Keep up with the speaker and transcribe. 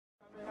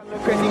Yeah,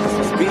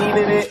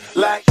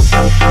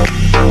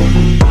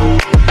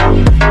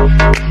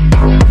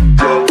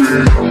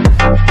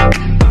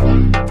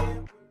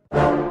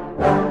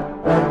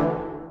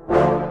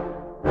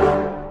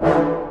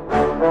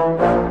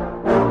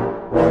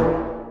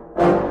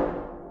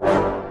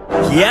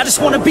 I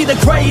just wanna be the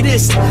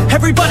greatest.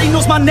 Everybody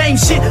knows my name,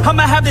 shit.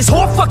 I'ma have this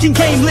whole fucking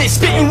game list,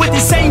 spitting with the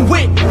same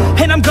wit,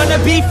 and I'm gonna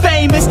be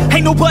famous.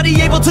 Ain't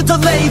nobody able to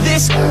delay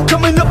this.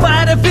 Coming up, I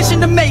had a vision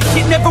to make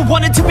it. Never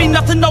wanted to be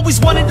nothing, always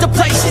wanted to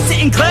play shit. Sit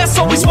in class,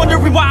 always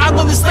wondering why I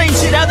love this lame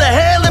shit. How the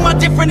hell am I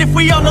different if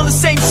we all know the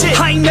same shit?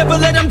 I ain't never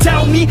let them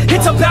doubt me,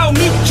 it's about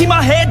me. Keep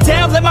my head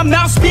down, let my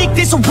mouth speak.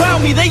 They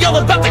surround me, they all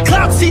about the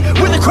clout, see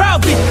where the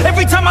crowd be.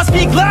 Every time I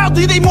speak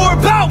loudly, they more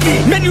about me.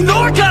 Man, you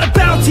know I got a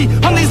bounty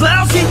on these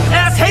lousy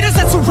ass haters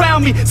that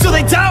surround me. So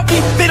they doubt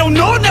me, they don't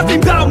know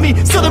nothing about me.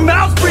 So their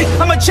mouths free,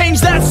 I'ma change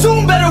that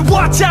soon. Better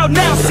watch out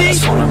now, see? I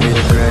just wanna be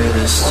the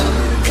greatest,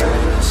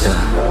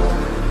 yeah.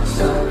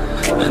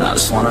 And I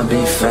just wanna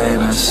be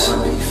famous,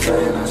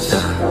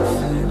 yeah.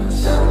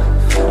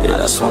 Yeah, I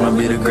just wanna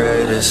be the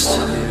greatest,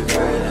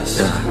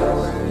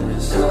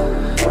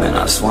 yeah. And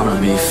I just wanna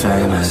be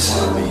famous,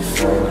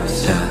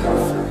 yeah.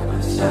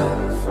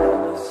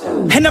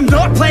 And I'm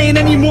not playing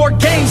any more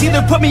games.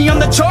 Either put me on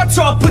the charts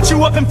or I'll put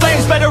you up in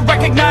flames. Better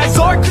recognize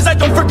art, cause I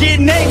don't forget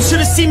names.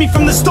 Should've seen me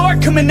from the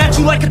start, coming at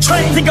you like a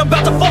train. Think I'm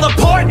about to fall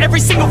apart every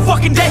single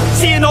fucking day.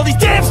 Seeing all these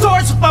damn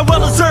stars with my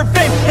well-deserved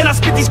fame. And I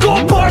spit these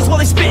gold bars while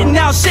they spitting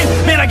out shit.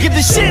 Man, I give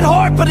this shit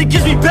hard, but it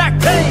gives me back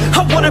pain.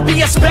 I wanna be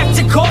a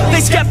spectacle,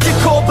 they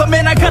skeptical. But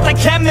man, I got that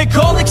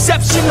chemical,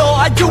 exceptional.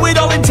 I do it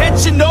all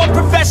intentional,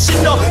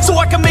 professional. So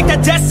I can make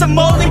that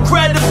decimal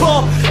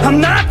incredible.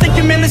 I'm not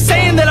thinking, man, they're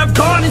saying that I've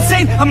gone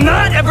insane. I'm not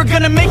ever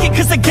gonna make it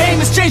cause the game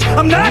has changed.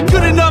 I'm not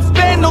good enough,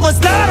 man, no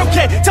that's not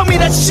okay. Tell me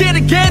that shit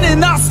again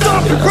and I'll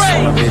stop your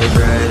brain. I just wanna be the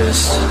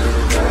greatest,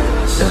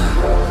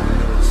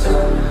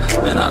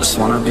 yeah. And I just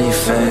wanna be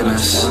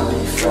famous,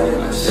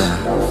 yeah.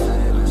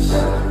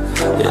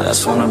 Yeah, I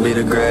just wanna be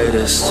the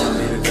greatest,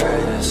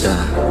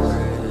 yeah.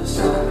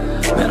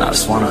 Man, I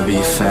just wanna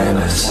be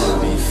famous,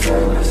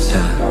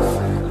 yeah.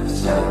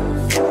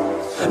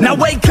 Now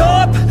wake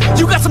up,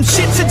 you got some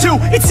shit to do.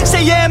 It's 6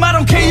 AM, I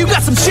don't care, you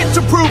got some shit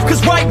to prove.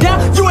 Cause right now,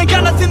 you ain't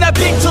got nothing that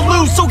big to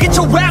lose. So get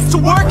your ass to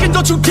work and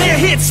don't you dare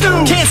hit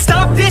snooze. Can't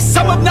stop this,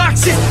 I'm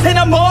obnoxious. And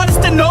I'm honest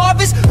and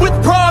novice with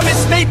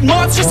promise. Made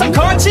monstrous, I'm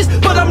conscious,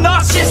 but I'm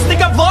nauseous.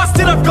 Think I've lost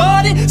it, I've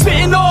got it.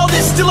 Spitting all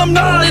this, still I'm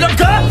not it. I've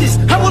got this,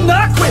 I will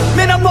not quit.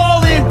 Man, I'm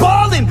all in,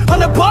 balling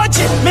on a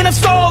budget. Man, I'm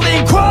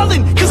stalling,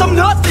 crawling, cause I'm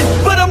nothing.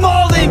 But I'm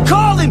all in,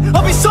 calling,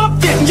 I'll be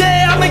something.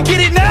 Yeah, I'ma get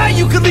it now,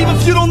 you can leave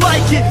if you don't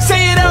like it.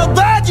 Say it out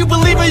loud, you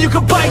believe it, you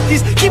can bite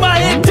this. Keep my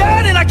head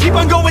down and I keep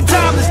on going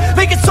timeless.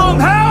 Make it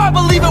somehow, I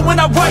believe it when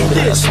I write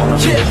this. I just wanna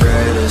be the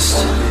greatest,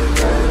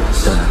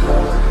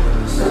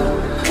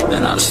 yeah.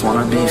 And I just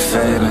wanna be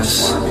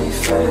famous,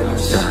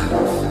 yeah.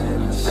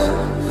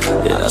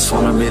 Yeah, I just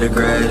wanna be the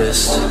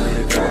greatest,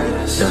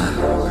 yeah.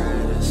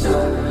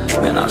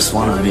 And I just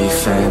wanna be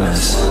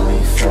famous,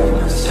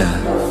 yeah.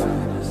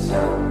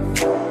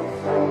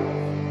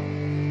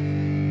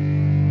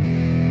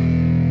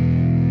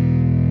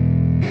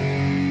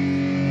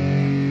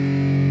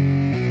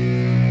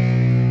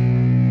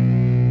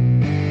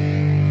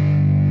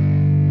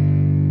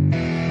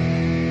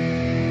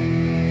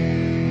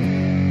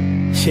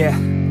 Yeah,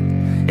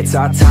 it's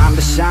our time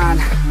to shine.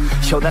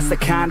 Yo, that's the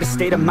kind of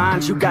state of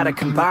mind you gotta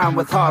combine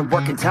with hard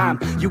work and time.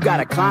 You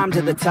gotta climb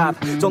to the top.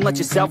 Don't let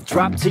yourself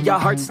drop till your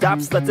heart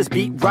stops. Let this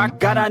beat rock.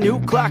 Got a new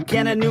clock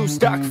and a new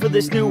stock for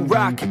this new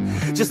rock.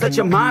 Just let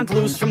your mind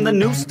loose from the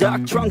new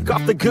stock. Drunk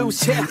off the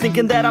goose,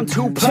 thinking that I'm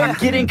too pop.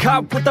 Getting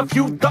caught with a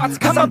few thoughts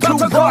cause I'm too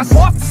lost.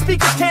 Off the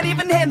speakers can't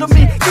even handle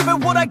me. Give it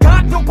what I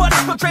got, nobody's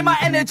gonna drain my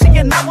energy.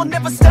 And I will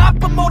never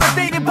stop, I'm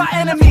motivated by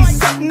enemies.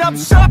 Setting up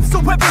shop so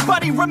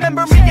everybody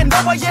remember me. And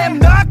no, I am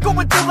not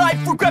going through life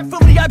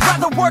regretfully. I'd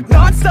rather work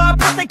non-stop,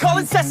 what they call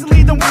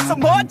incessantly, than work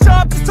some odd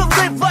job just to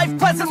live life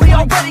pleasantly.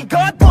 Already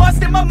got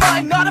lost in my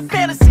mind, not a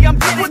fantasy, I'm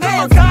getting with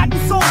all forgotten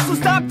souls, so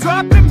stop,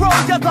 drop, and roll.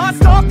 You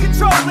lost all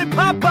control and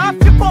pop off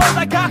your ball.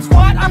 I got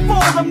squat, I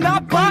fall, I'm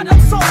not bought, I'm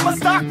sold. My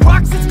stock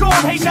rocks, it's gold.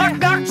 Hey, knock,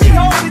 knock, she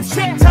holding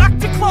shit, talk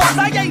to close.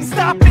 I ain't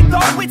stopping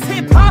though, it's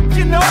hip-hop,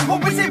 you know.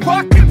 Or is it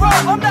rock and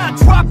roll? I'm not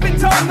dropping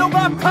down, no,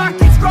 my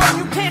pocket's grown.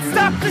 You can't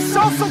stop the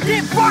show, so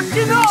get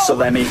rockin' on. So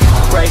let me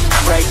break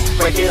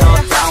it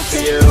all down for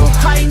you.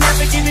 I ain't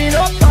never giving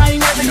up, I ain't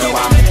never You know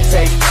giving I'm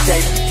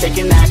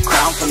taking that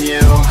crown from you.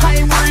 I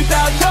ain't worried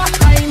about you,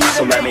 I ain't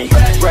never So let me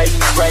break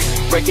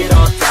it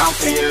all down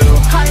for you.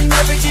 I ain't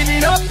never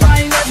giving up, I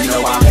ain't never You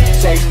know giving I'm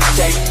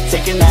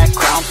taking that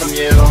crown from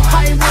you.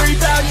 I ain't worried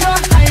about you,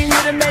 I ain't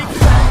here to make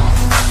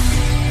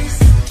plans.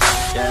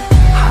 Yeah.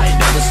 I ain't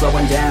never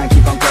slowing down,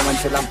 keep on going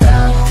till I'm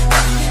found.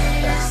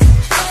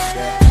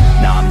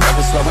 No, I'm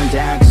never slowing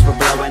down, cause we're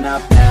blowing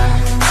up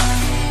now.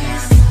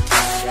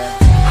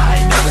 I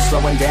ain't never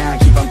slowing down,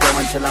 keep on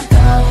going till I'm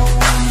down.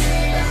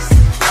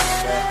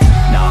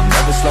 No, I'm never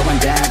never slowing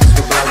down, 'cause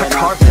we're blowing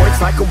up.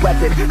 Cardboard's like a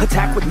weapon,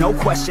 attack with no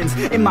questions.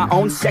 In my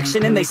own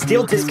section and they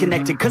still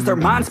disconnected, 'cause their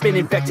mind's been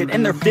infected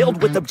and they're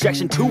filled with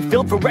objection. Too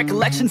filled for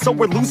recollection, so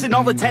we're losing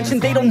all attention.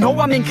 They don't know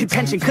I'm in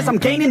contention, 'cause I'm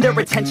gaining their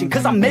attention,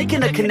 'cause I'm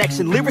making a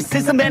connection.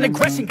 Lyricism and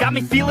aggression got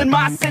me feeling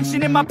my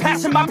ascension. In my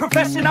passion, my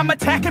profession, I'm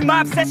attacking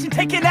my obsession,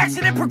 taking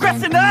action and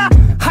progressing.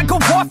 I go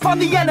off on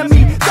the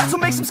enemy, that's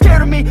what makes them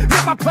scared of me.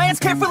 Make my plans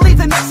carefully,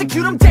 then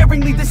execute them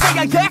daringly. They say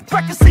I act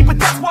recklessly, but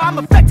that's why I'm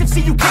effective.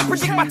 See, you can't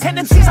predict my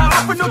tendencies, I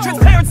offer no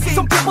transparency.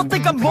 Some people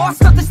think I'm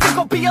lost, others think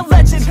I'll be a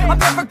legend. I'm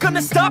never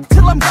gonna stop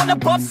till I'm one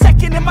above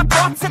second. And my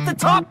thoughts at the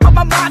top, but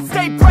my mind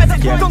stay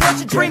present. Don't let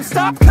your dreams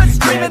stop, 'cause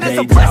dreaming is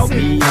a blessing.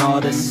 They tell me all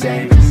the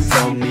same,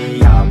 told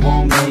me I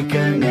won't make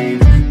a name,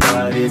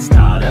 but it's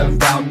not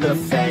about the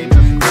fame,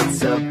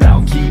 it's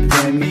about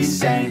keeping me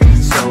sane.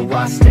 So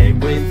I stay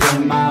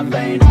within my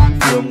lane,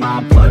 feel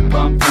my blood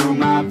pump through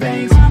my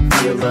veins,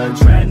 feel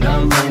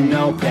adrenaline,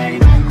 no pain,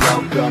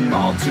 welcome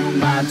all to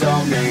my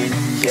domain.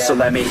 So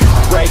let me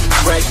break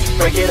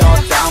it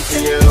all down for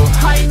you.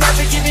 I ain't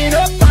never giving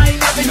up, I ain't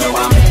never giving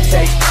up.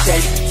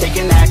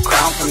 Taking that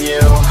crown from you.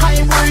 I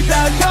ain't worried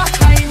about you,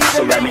 I ain't never.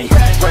 So let me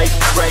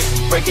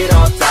break it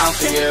all down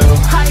for you.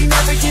 I ain't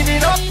never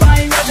giving up,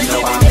 I ain't never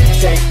giving up.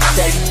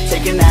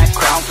 Taking that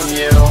crown from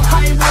you.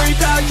 I ain't worried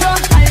about you,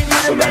 I ain't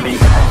never. So let me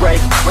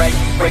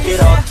break it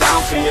all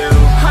down for you.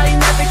 I ain't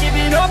never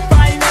giving up,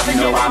 I ain't never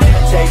giving up.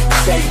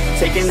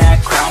 Taking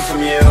that crown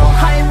from you.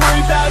 I ain't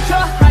worried about you,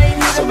 I ain't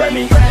never. So let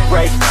me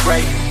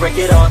break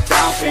it all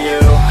down for you.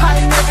 I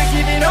ain't never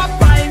giving up,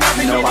 I ain't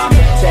never giving up.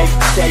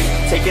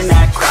 Taking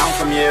that crown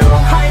from you.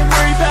 I ain't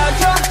worried about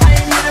you, I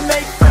ain't here to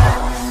make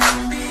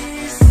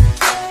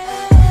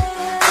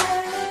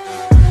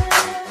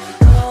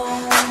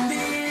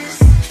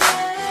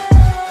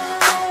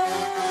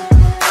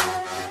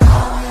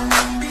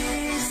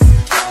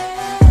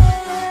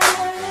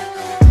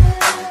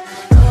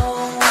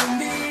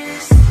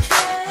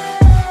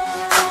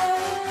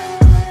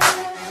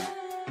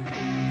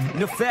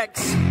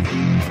effects.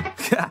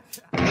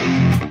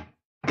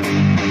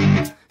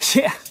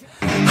 Yeah.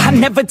 I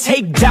never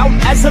take doubt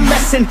as a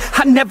lesson,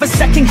 I never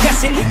second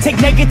guess it. Take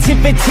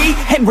negativity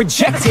and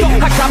reject it.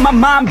 I got my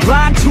mind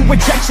blind to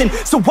rejection,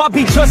 so I'll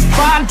be just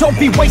fine. Don't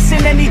be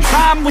wasting any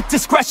time with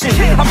discretion.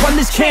 I run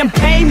this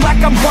campaign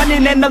like I'm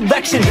running an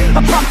election.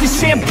 I pop this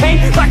champagne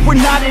like we're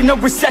not in a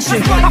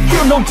recession. I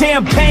feel no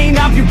damn pain,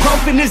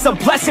 ibuprofen is a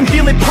blessing.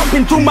 Feel it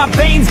pumping through my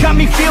veins, got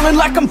me feeling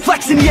like I'm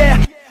flexing, yeah.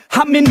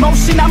 I'm in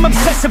motion, I'm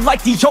obsessive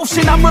like the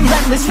ocean, I'm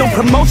relentless. No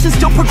promotion,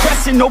 still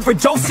progressing,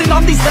 overdosing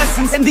on these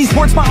lessons. And these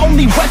words my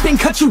only weapon,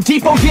 cut you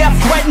deep, oh yeah, I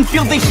threaten.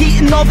 Feel the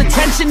heat and all the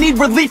tension, need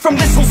relief from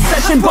this whole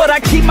session. But I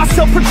keep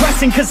myself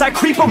progressing, 'cause I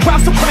creep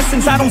around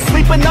suppressants. I don't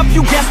sleep enough,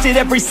 you guessed it,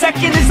 every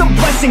second is a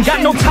blessing.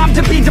 Got no time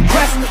to be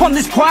depressed, on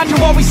this grind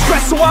you're always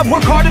stressed. So I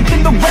work harder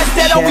than the rest,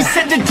 that always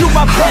said to do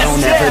my best. I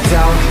don't ever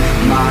doubt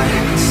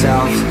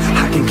myself,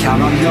 I can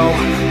count on no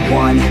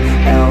one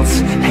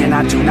else, and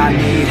I do not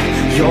need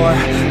your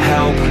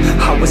help.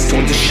 I was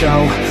told to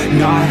show,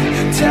 not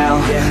tell.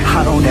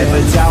 I don't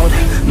ever doubt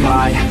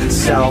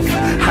myself,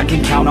 I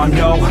can count on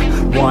no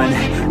one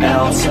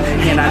else,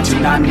 and I do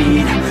not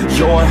need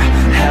your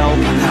help.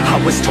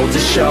 I was told to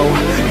show,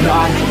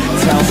 not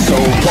tell. So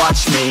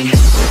watch me.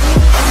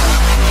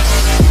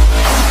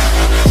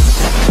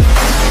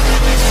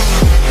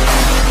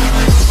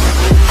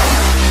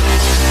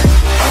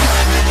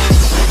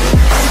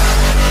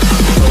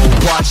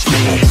 Watch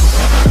me.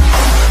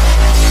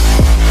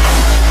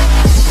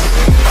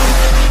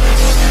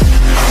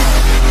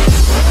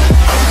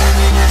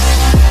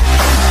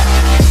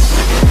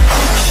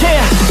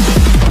 Yeah.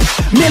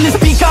 Man, this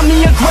beat got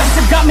me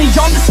aggressive, got me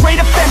on the straight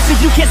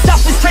offensive. You can't stop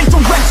this train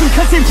direction,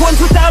 'cause it runs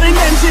without an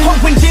engine. Oh,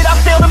 when did I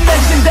fail to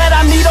mention that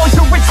I need all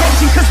your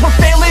attention? 'Cause we're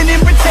failing in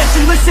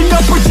retention, listen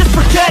up or just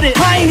forget it.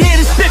 I ain't here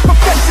to spit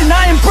perfection,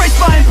 I embrace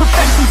my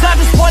imperfections. I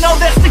just want all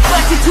that's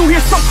neglected to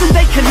hear something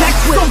they connect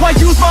with. So I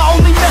use my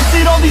only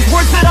method, all these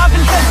words that I've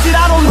invented.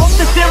 I don't hope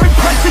that they're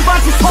impressive, I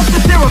just hope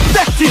that they're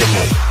effective.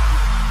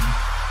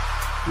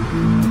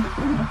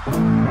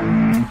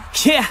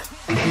 Yeah.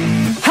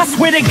 I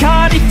swear to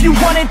God, if you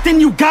want it, then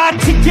you got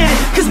to get it.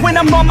 'Cause when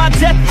I'm on my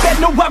deathbed,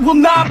 no, I will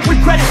not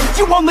regret it.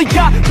 You only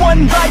got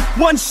one life,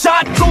 one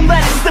shot, don't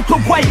let it slip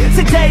away.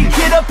 Today,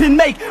 get up and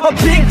make a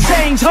big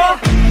change, huh?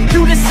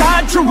 You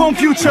decide your own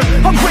future,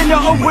 a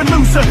winner or a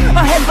loser,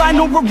 a headline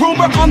or a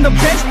rumor, on the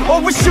bench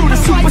or a shooter,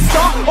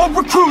 superstar or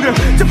recruiter,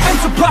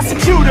 defensive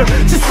prosecutor,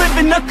 just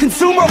living a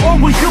consumer, or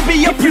will you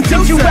be a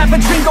producer? If you have a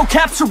dream, go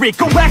capture it,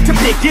 go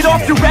active it, get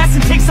off your ass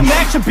and take some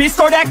action, bitch.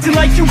 Start acting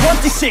like you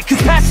want this shit,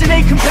 'cause passion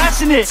ain't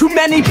compassionate. Too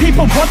many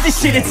people want this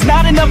shit, it's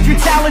not enough you're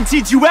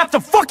talented, you have to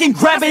fucking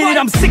grab it.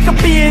 I'm sick of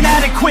being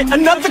inadequate,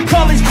 another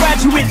college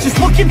graduate, just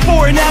looking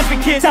for an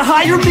advocate to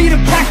hire me to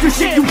pack your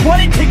shit. You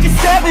want it, take a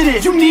stab at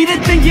it, you need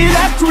it, then get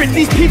after it.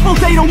 These people,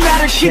 they don't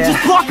matter, shit,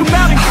 just block them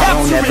out and capture it. I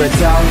don't ever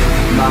doubt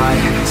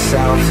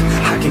myself,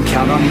 I can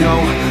count on no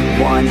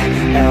one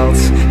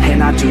else,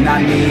 and I do not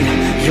I need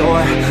your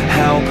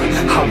help.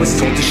 I was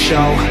told to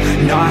show,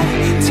 not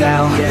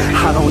tell.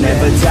 I don't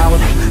ever doubt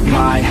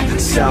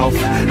myself.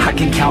 I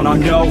can count on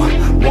no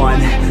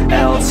one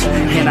else,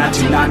 and I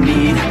do not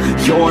need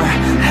your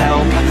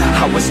help.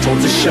 I was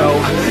told to show,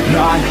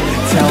 not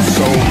tell.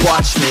 So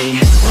watch me.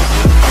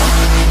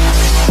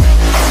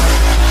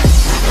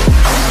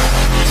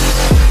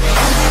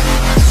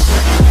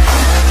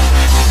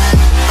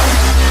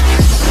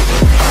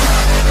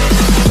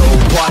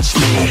 Watch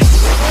me.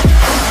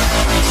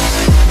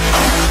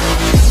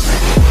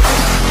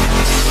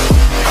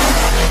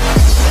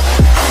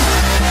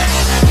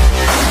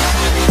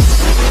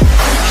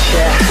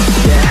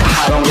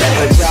 I don't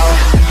ever doubt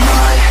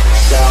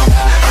myself.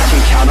 I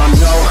can count on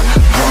no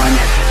one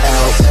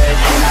else,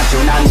 and I do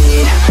not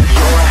need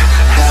your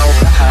help.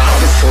 I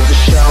was told to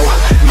show,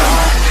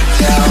 not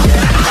tell.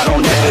 I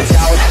don't ever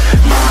doubt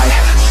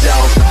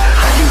myself.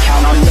 I can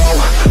count on no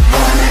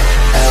one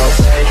else,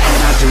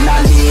 and I do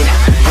not need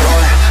your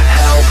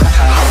help.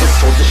 I was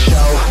told to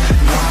show,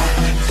 not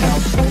tell.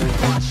 So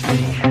watch me.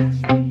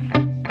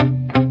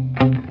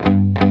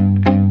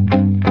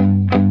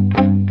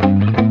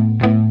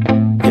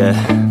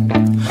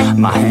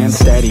 My hands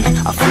steady,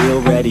 I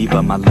feel ready,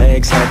 but my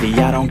legs heavy,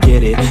 I don't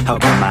get it. How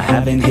come I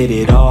haven't hit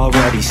it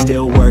already?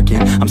 Still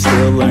working, I'm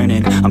still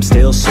learning, I'm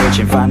still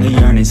searching, finally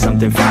earning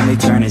something, finally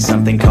turning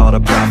something called a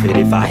profit.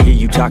 If I hear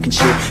you talking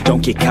shit,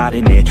 don't get caught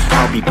in it.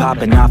 I'll be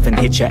popping off and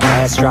hit your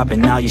ass,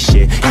 dropping all your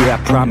shit. Yeah,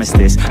 I promise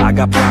this, I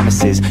got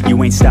promises,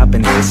 you ain't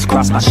stopping this.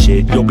 Cross my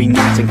shit, you'll be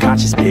knocked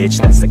unconscious,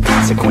 bitch. That's the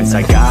consequence,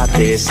 I got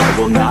this, I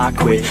will not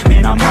quit.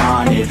 Man, I'm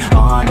on it,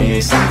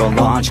 honest, I'm gon'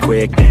 launch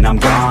quick, then I'm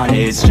gone.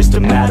 It's just a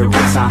matter of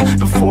time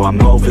before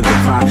I'm over the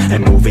climb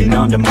and moving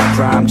under my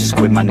prime. Just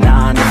quit my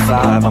 9 to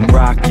 5, I'm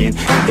rocking,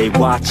 and they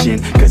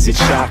watching, cause it's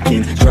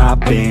shocking.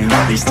 Dropping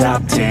all these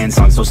top 10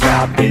 songs, so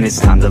stopping. It's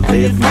time to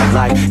live my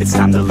life, it's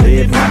time to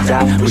live, not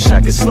die. Wish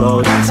I could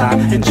slow down time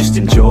and just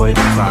enjoy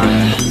the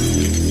climb.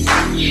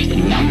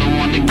 And I'm the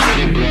one to get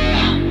it, bro.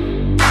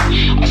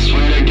 I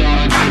swear to God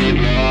I get it,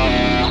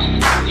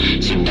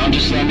 bro. So don't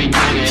just let me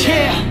get it.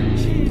 Yeah,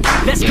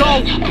 let's go.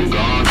 I'm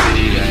gon' get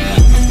it, yeah.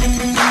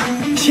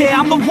 Yeah,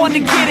 I'm the one to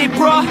get it,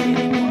 bruh.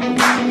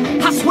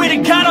 I swear to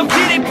God I'll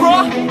get it,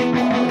 bruh.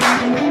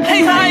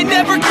 Hey, I ain't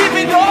never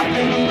giving up.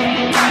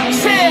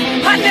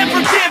 Said I never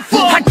give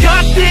up. I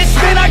got this,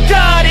 man, I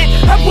got it.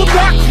 I will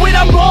not quit,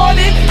 I'm on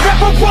it.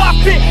 Never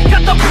profit,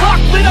 got the block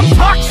lit, I'm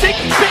toxic.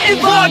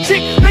 Spitting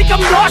logic, make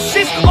them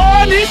nauseous.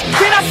 Honest,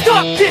 can I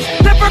stop this?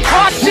 Never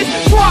cautious,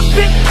 drop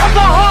it. I'm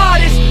the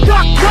hardest,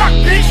 knock, knock,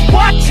 bitch,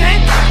 watch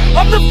it.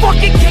 I'm the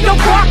fucking king of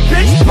rock,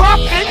 bitch,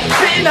 profit.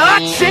 Spitting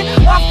hot shit,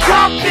 off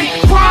topic,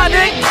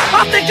 chronic.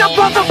 I think I'm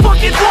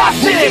motherfucking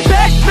lost it. Making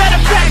back, matter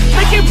of fact,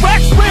 making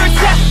racks where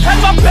it's at. Have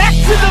my back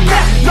to the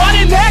mat, not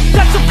an act,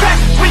 that's a fact.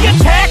 We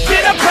attack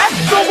in a pack,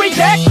 no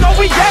react, no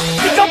react.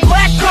 Think I'm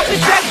black, off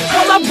his back,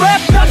 while I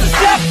rap, not a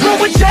step. Throw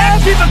a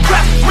jab, give a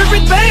crap, we're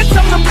advanced,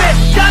 I'm the man.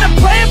 Got a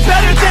plan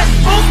better than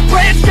most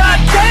brands,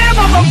 goddamn.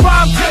 I'm a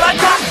rhyme till I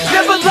die,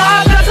 never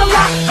lie, that's a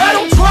lie. I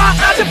don't try,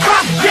 I defy,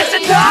 yes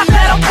and nah,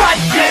 that I'm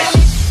right, yeah.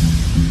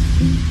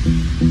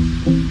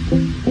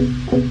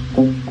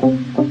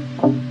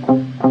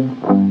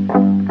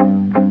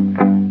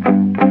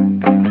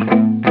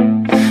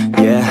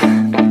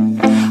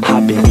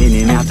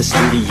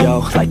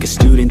 Like a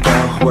student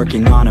though,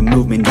 working on a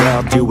movement, yeah,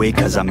 I'll do it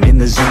cause I'm in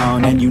the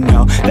zone. And you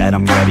know that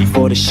I'm ready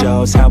for the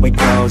shows, how it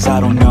goes, I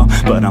don't know,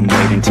 but I'm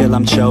waiting till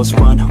I'm chose.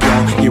 Front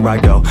row, here I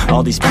go,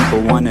 all these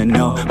people wanna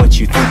know what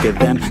you think of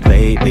them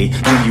lately.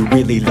 Do you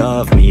really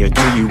love me, or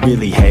do you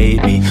really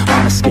hate me?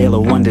 On a scale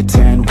of 1 to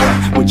 10,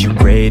 what would you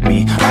grade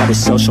me? All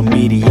this social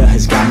media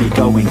has got me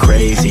going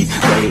crazy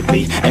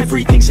lately.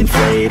 Everything's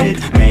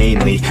inflated,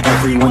 mainly,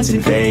 everyone's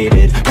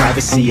invaded.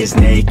 Privacy is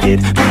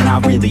naked, man, I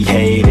really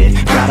hate it.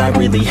 God, I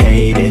really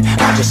hate it.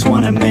 I just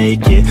wanna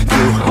make it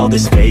through all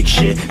this fake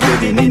shit.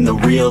 Living in the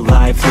real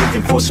life,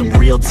 looking for some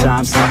real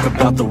times. Talk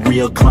about the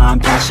real climb,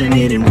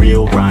 passionate in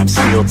real rhymes.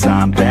 Steal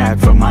time back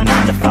from my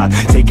 9 to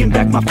 5, taking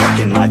back my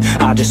fucking life.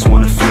 I just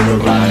wanna feel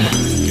alive.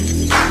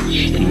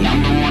 And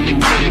I'm the one to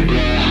get it, bro.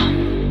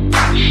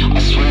 I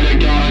swear to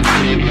God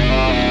I get it,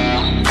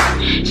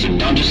 bro. So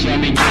don't just let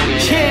me get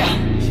it.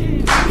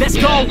 Yeah, let's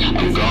go.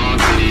 I'm gon'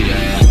 get it,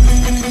 yeah.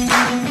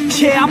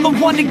 Yeah, I'm the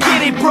one to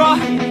get it, bruh.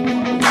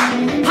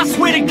 I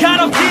swear to God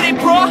I'll get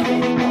it, bruh.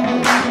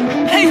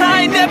 Hey,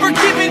 I ain't never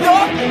giving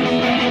up.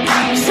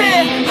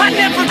 Said I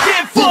never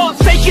give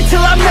up. Fake it till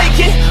I make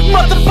it.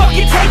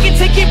 Motherfucking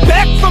take it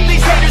back from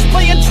these haters.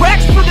 Playing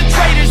tracks for the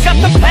traitors.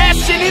 Got the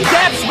passion in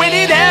depths when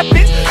it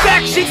happens.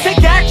 Factions take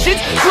actions,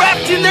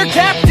 drafting their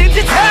captains.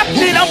 It's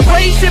happening. I'm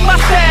raising my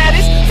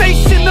status,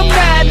 facing the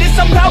madness.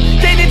 I'm out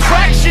gaining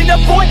traction,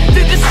 avoid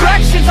the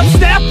distractions. I'm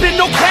snapping,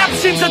 no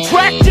captions,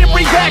 attracting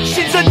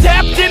reactions,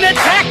 adapting,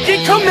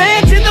 attacking,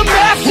 commanding the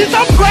masses.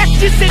 I'm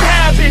practicing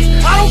habits,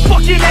 I don't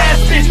fucking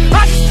ask this,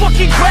 I just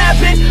fucking grab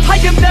it. I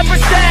am never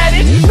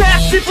static,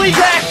 massively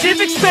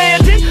active,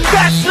 expanding,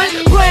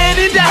 backslid, playing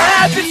into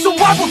habits. So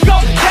I will go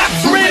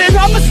capture it, and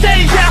I'ma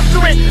stay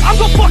after it. I'm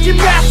gonna fucking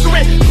master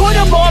it. Put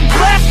them on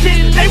blast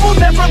it, they will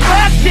never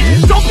last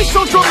it. Don't be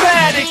so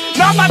dramatic,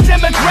 not my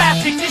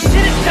demographic. This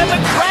shit is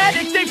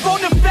democratic, they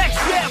phone effects,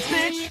 yeah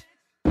bitch.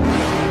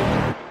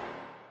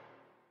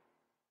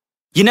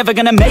 You're never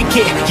gonna make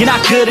it, you're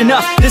not good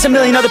enough. There's a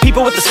million other people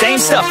with the same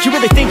stuff. You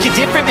really think you're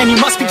different? Man, you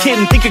must be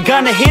kidding. Think you're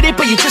gonna hit it,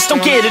 but you just don't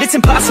get it. It's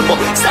impossible,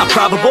 it's not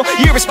probable,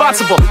 you're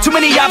irresponsible. Too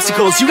many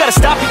obstacles, you gotta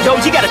stop it, yo.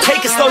 You gotta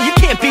take it slow, you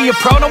can't be a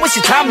pro. Don't waste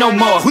your time no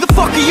more. Who the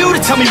fuck are you to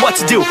tell me what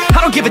to do?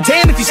 I don't give a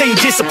damn if you say you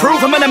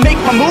disapprove. I'm gonna make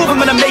my move,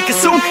 I'm gonna make it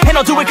soon. And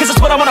I'll do it cause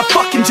it's what I wanna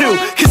fucking do.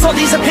 Cause all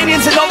these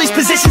opinions and all these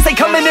positions, they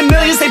come in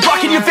millions, they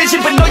blocking your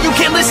vision. But no, you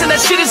can't listen,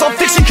 that shit is all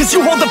fiction. Cause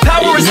you hold the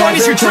power as long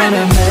as you're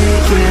dreaming.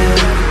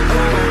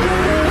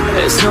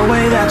 There's no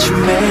way that you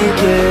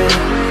make it.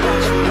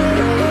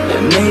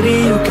 And maybe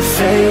you can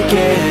fake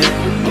it,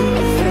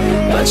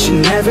 but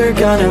you're never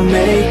gonna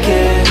make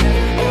it.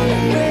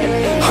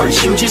 Are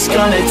you just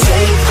gonna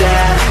take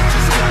that?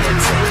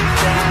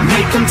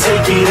 Make them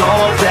take it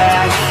all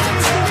back.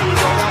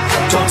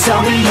 Don't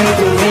tell me you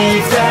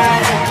believe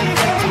that.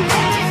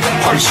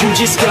 Are you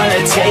just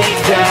gonna take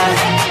that?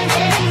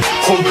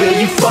 Or will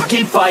you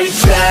fucking fight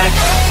back?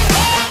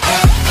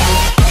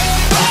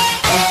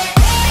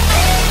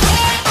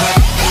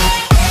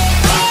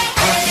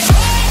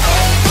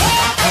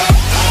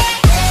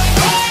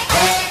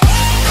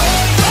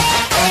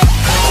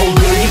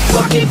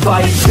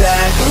 Fight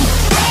back.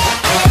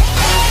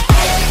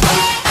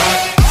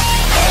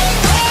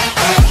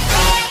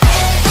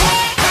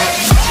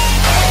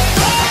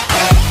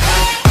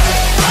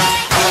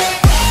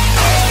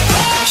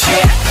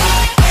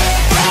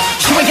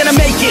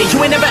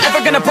 You ain't never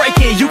ever gonna break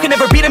it. You can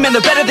never beat them and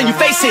they're better than you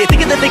face it.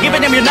 Thinking that they give a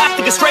damn, you're not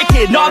thinking straight,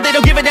 kid. No, they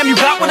don't give a damn, you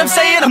got what I'm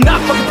saying? I'm not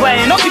fucking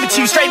playing, I'll give it to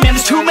you straight, man.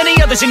 There's too many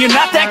others and you're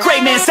not that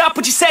great, man. Stop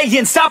what you're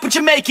saying, stop what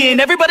you're making.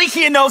 Everybody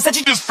here knows that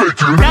you just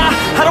faking. Nah,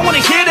 I don't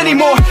wanna hear it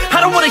anymore,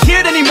 I don't wanna hear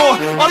it anymore.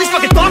 All these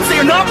fucking thoughts, they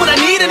are not what I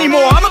need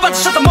anymore. I'm about to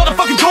shut the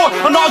motherfucking door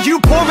on all you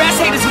poor ass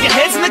haters with your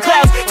heads in the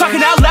clouds,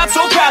 talking out loud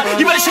so proud.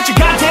 You better shut your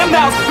goddamn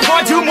mouth before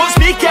I do more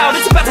speak out.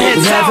 It's about to head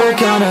south. Never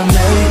gonna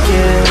make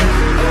it.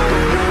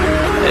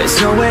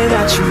 There's no way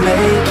that you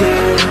make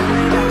it.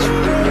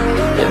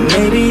 And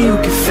maybe you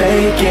can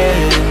fake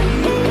it,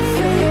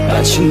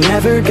 but you're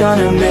never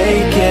gonna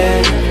make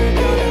it.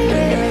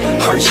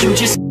 Are you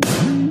just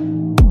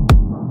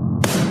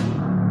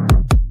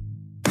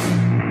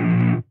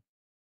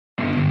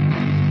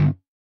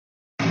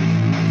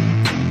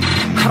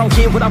I don't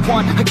get what I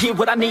want, I get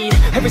what I need.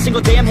 Every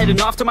single day I'm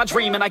heading off to my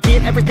dream, and I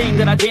get everything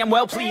that I damn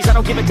well please. I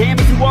don't give a damn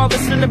if you all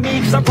listening to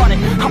me, cause I run it.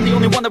 I'm the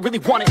only one that really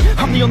want it,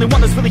 I'm the only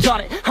one that's really on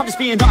it. I'm just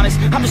being honest,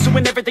 I'm just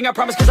doing everything I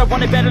promise, cause I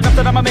want it bad enough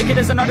that I'ma make it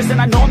as an artist. And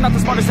I know I'm not the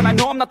smartest, and I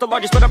know I'm not the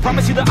largest, but I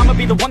promise you that I'ma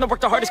be the one that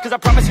worked the hardest. Cause I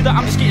promise you that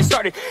I'm just getting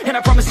started, and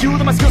I promise you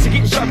that my skills are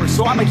getting sharper.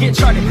 So I'ma get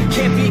charted,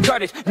 can't be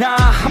guarded. Nah,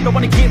 I'm the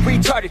one to get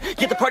retarded.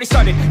 Get the party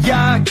started,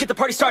 yeah, get the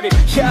party started.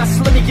 Yeah,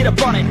 so let me get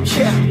up on it,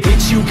 yeah.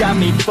 Bitch, you got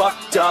me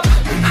fucked up,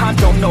 I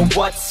don't know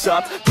what's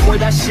up. Pour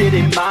that shit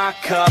in my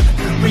cup,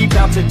 we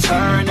bout to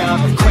turn up.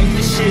 Crank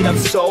this shit up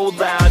so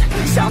loud,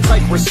 sounds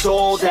like we're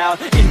sold out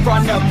in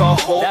front of a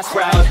whole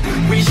crowd.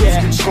 We lose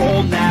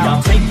control now,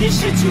 don't take this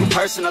shit too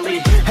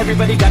personally.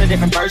 Everybody got a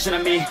different version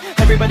of me,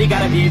 everybody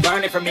gotta be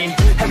learning from me.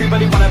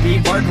 Everybody wanna be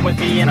working with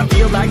me, and I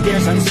feel like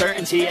there's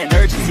uncertainty and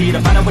urgency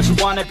to find out what you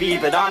wanna be.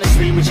 But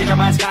honestly, we change our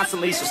minds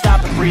constantly, so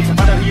stop and breathe and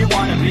find out who you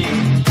wanna be.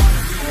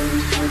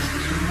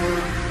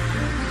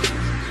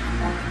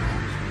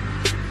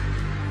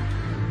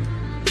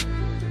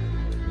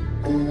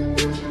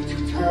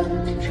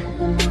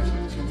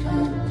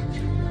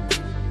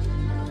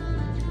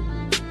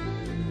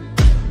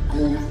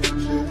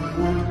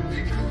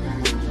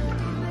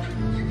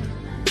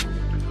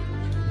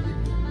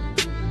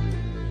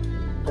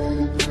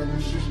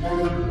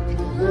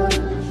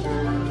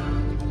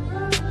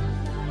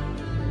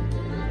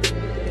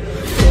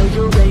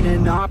 Failure ain't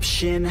an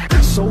option,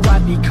 so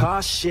I'd be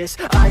cautious.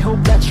 I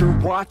hope that you're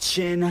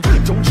watching,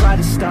 don't try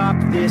to stop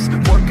this.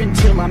 Work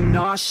until I'm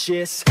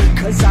nauseous,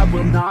 cause I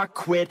will not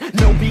quit.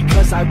 No,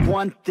 because I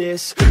want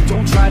this,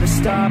 don't try to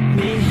stop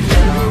me.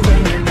 Failure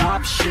ain't an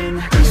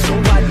option, so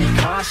I'd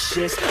be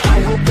cautious.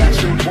 I hope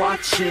that you're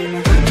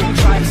watching, don't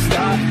try to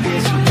stop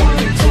this.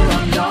 Work until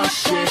I'm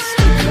nauseous,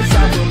 cause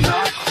I will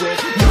not quit.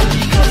 No,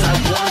 because I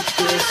want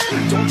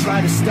this, don't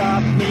try to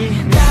stop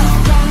me now.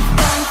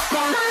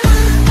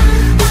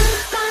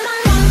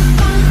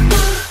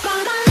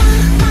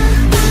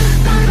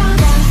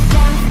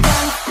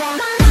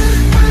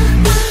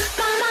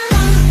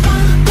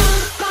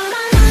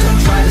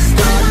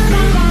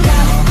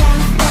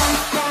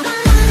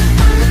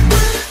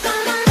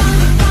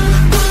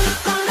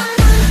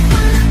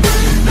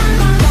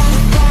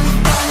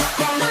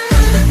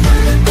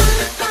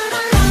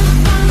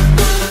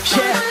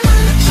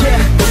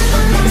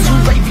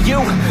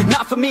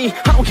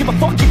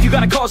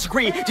 else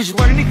agree? Did you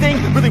learn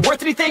anything? Really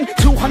worth anything?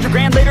 200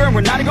 grand later and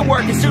we're not even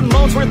working. Student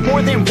loans worth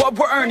more than what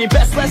we're earning.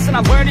 Best lesson I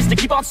learned is to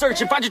keep on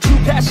searching. Find your true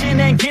passion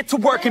and get to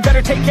work. And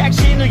better take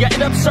action or you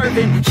end up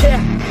serving. Yeah,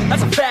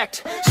 that's a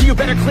fact. So you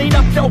better clean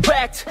up your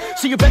act.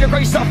 So you better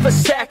grab yourself a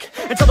sack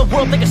and tell the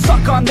world they can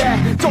suck on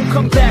that. Don't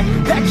come back,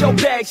 pack your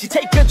bags. You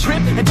take a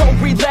trip and don't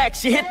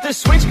relax. You hit the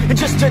switch and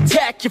just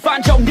attack. You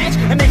find your niche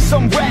and make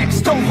some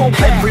racks. Don't hold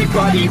back.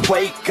 Everybody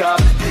wake up,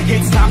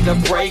 it's time to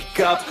break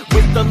up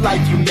with the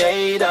life you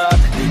made up.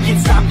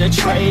 It's time to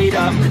trade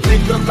up,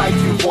 live the life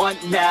you want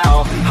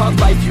now, a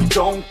life you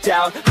don't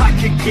doubt. I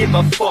could give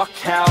a fuck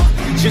how,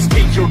 just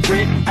get your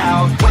grit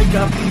out.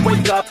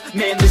 Wake up,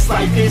 man, this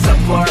life is a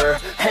blur.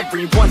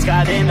 Everyone's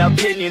got an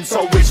opinion,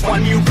 so which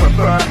one you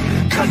prefer?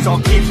 Cause I'll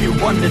give you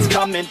one that's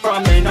coming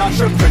from an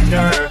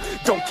entrepreneur.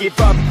 Don't give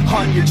up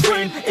on your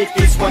dream if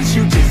it's what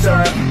you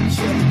deserve.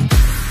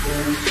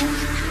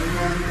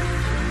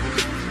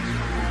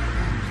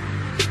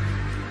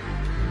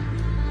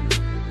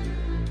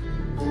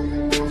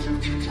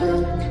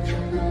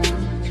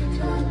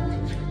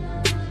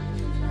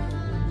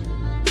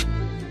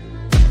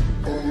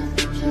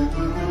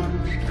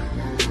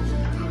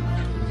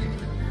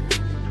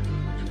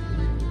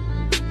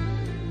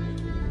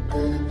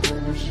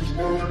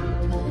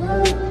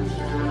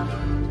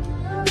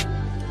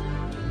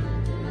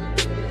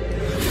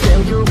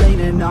 Failure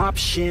ain't an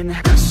option,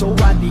 so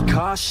I'd be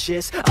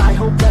cautious. I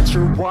hope that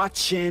you're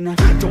watching.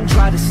 Don't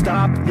try to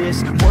stop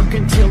this, work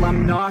until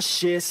I'm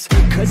nauseous.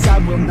 Cause I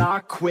will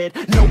not quit,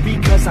 no,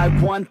 because I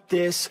want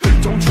this.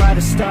 Don't try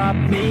to stop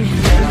me,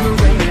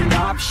 failure ain't an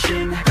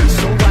option,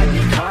 so I'd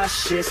be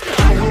cautious.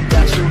 I hope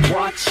that you're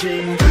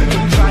watching.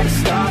 Don't try to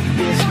stop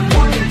this,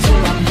 work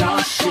until I'm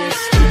nauseous.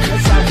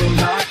 Cause I will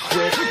not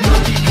quit, no,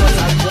 because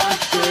I want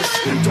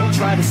this. Don't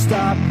try to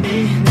stop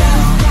me now.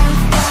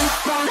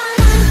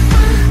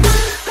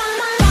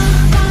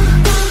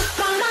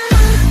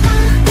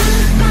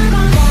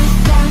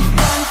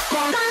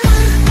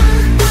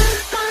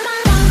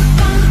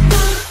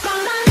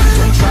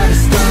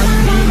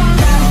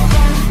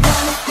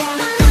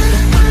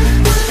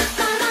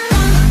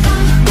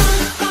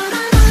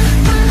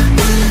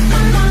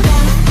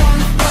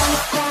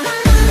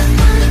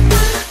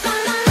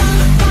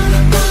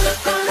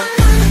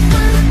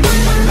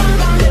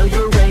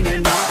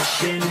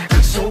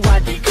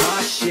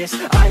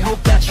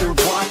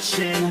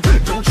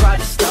 Don't try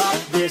to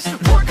stop this,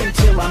 work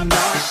until I'm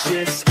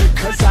nauseous.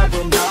 Cause I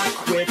will not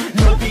quit,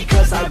 no,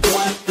 because I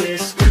want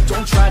this.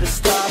 Don't try to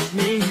stop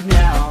me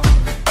now.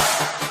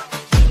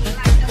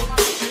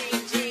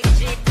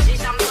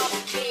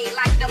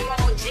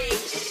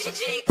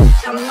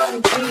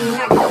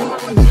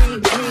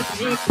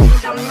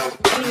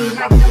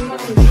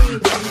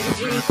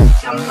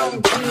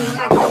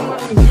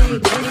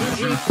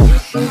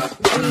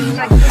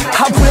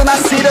 I will not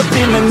sit up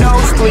in the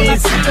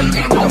nosebleeds.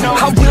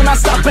 I will not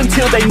stop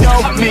until they know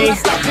me.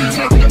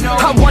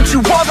 I want you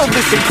all to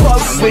listen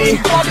closely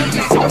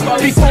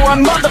before I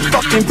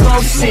motherfucking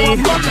proceed.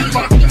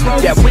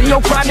 Yeah, when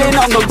you're grinding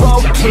on the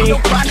low key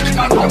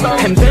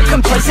and they're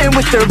complacent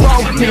with their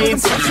own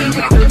needs,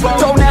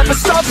 don't ever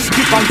stop, just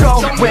keep on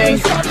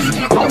going.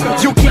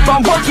 You keep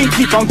on working,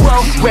 keep on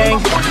growing.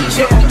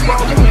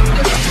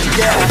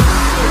 Yeah.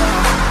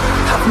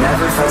 I've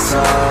never felt so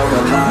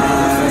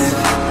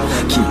alive.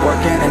 Keep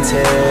working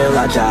until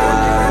I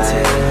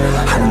die.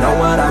 I know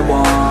what I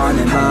want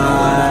in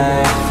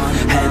life,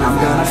 and I'm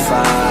gonna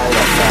fight,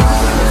 I'll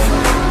fight.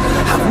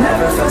 I've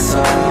never felt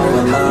so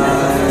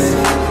alive.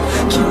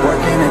 Keep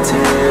working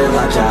until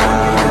I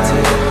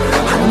die.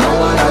 I know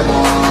what I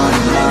want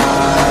in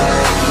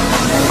life,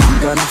 and I'm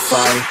gonna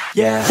fight,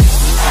 yeah.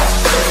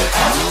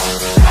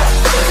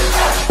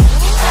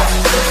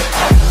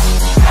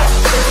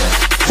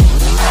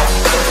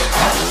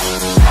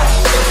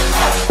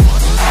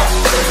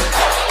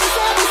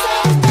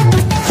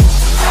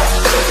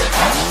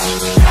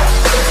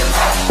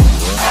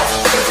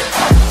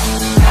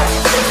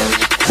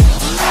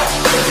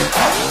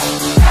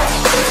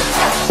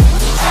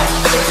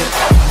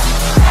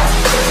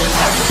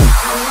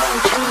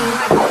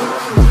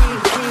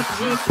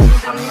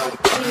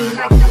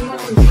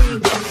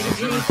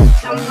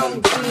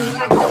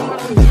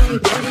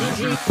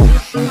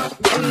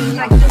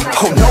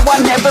 Oh no, I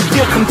never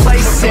feel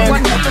complacent.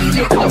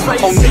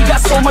 Only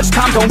got so much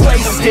time, don't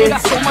waste it.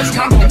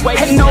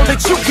 And know that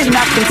you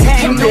cannot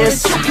contain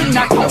this.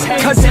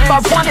 Cause if I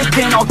want it,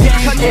 then I'll gain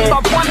it.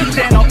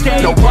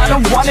 No, I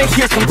don't wanna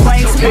hear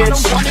complaints,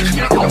 bitch.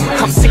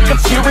 I'm sick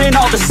of hearing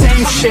all the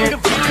same shit.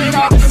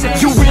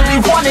 You really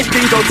want it,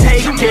 then go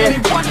take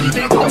it.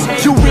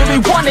 You really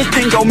want it,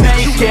 then go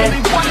make it.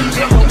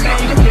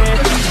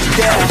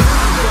 Yeah.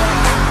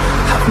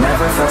 I've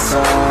never felt so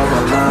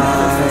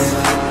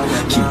alive.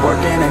 Keep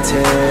working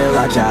until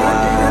I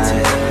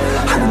die.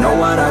 I know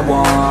what I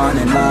want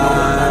in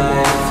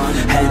life,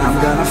 and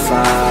I'm gonna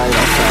fight,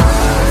 I'll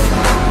fight.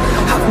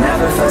 I've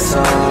never felt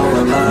so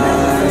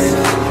alive.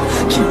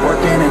 Keep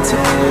working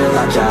until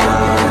I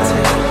die.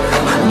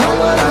 I know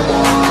what I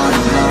want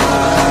in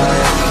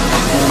life,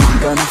 and I'm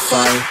gonna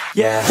fight,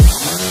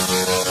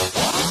 yeah.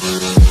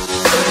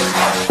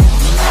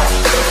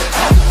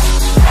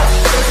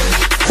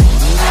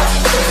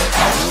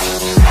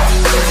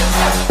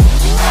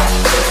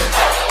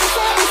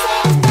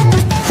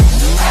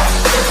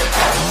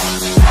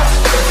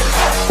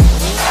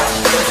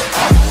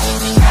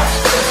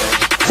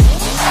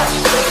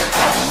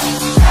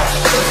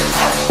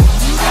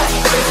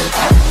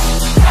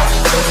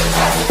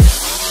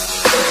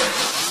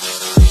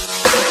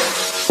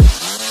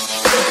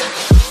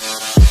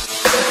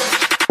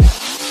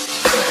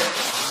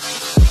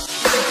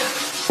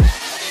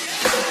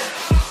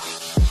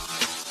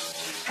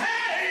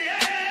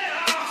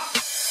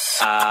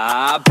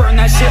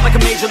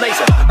 major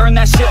laser. Earn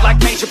that shit like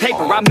major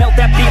paper. I melt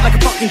that beat like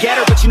a fucking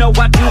getter. But you know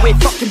I do it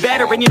fucking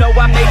better. And you know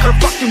I make her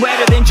fucking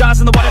wetter than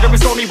Jaws in the water during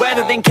stormy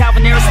weather. Than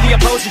Calvin Harris the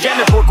opposing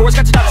gender. Poor Gore's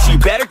got to know, so you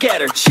better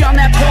get her. She on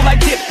that pole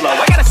like Diplo.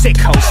 I got a sick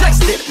hoe, she likes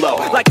to dip low.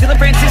 Like Dylan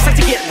Francis likes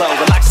to get low.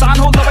 But like Son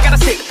hold low, I got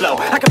a sick flow.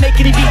 I can make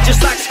any beat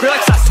just like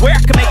Skrillex. I swear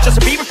I can make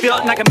Justin Bieber feel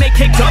it. And I can make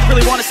Kick Up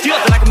really wanna steal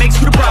it. Then I can make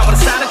Scooter Braun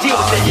wanna sign a deal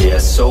with it. Yeah,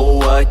 so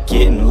what?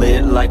 Getting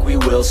lit like we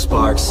Will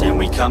Sparks. And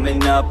we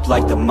coming up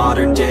like the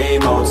modern day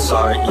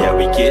Mozart. Yeah,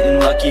 we getting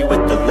lucky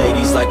with the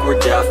ladies like we're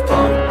Daft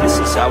Punk. This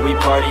is how we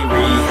party,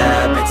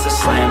 rehab, it's a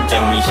slam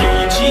dunk. And we hear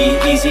you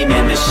G-Eazy,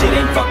 man, this shit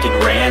ain't fucking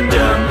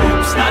random.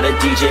 Oops, not a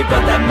DJ,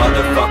 but that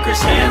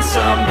motherfucker's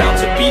handsome. About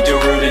to be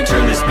Darude and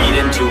turn this beat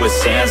into a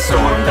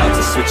sandstorm. About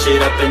to switch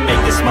it up and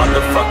make this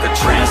motherfucker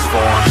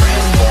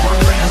transform.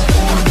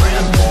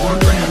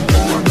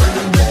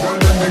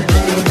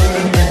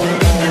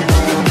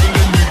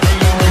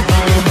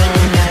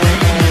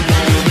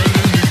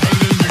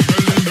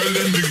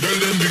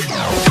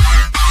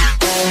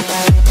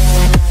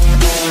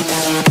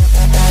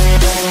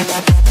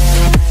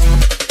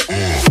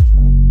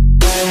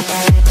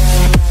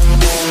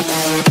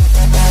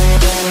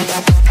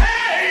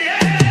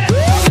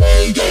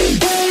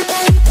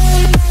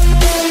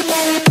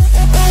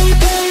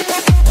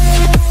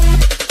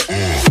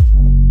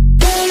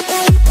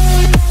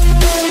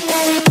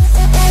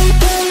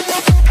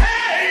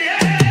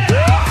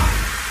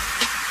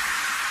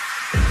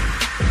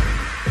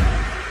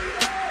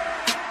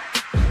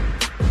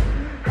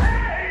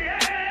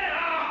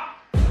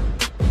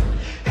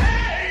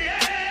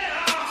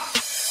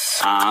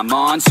 I'm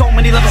on so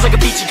many levels like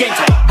a beachy game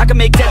type. I can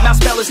make Deadmau5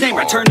 spell his name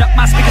right. Turn up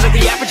my speakers like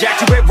the Afrojack.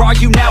 Where are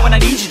you now when I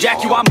need you,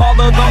 Jack? You, I'm all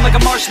alone like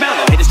a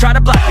marshmallow. Haters try to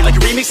block me like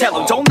a remix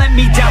hello. Don't let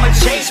me down like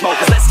the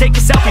Chainsmokers. Let's take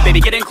a selfie, baby,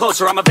 get in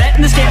closer. I'm a vet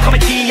in this game, call me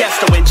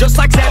Tiesto. And just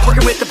like Zed,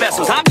 working with the best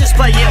ones. I'm just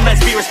playing,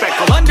 let's be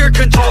respectful. Under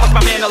control like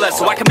my man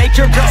Alesso. I can make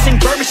your girl sing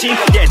Bird Machine.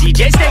 Yeah,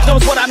 DJ Snake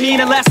knows what I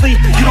mean. And lastly,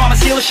 you know I'ma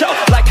steal a show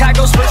like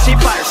Kygo's first seat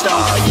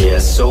Firestone. Yeah,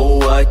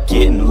 so what?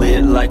 Getting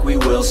lit like we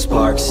Will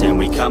Sparks. And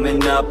we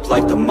coming up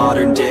like the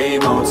modern day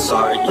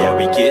Mozart. Yeah,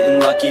 we getting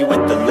lucky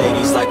with the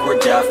ladies like we're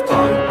Daft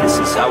Punk. This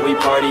is how we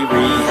party,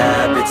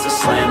 rehab, it's a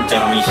slam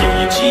dunk. And we hear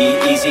you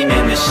G-Eazy,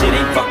 man, this shit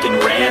ain't fucking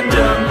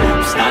random.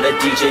 Oops, not a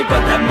DJ,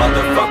 but that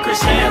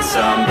motherfucker's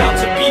handsome. About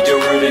to be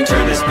Darude and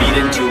turn this beat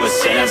into a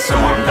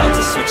sandstorm. About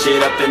to switch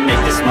it up and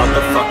make this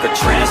motherfucker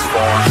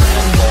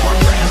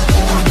transform.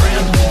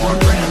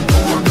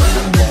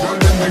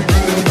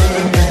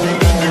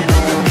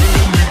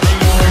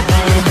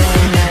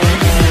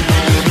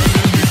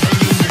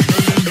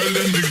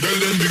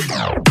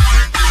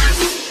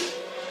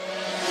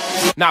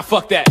 Nah,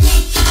 fuck that.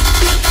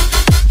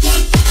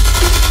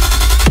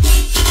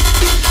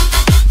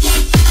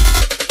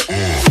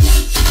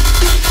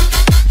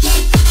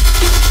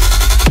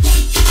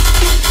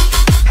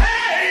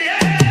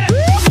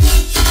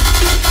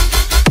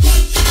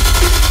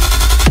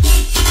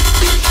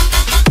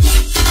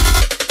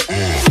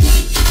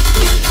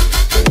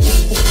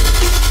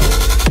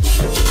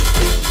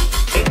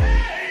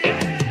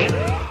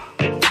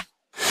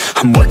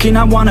 I'm working,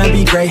 I wanna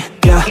be great,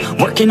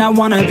 yeah. Working, I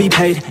wanna be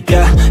paid,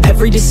 yeah.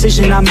 Every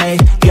decision I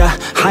made, yeah.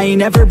 I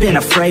ain't ever been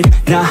afraid,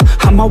 nah.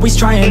 I'm always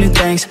trying new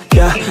things,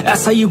 yeah.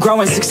 That's how you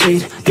grow and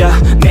succeed, yeah.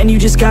 Man, you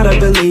just gotta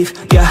believe,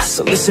 yeah.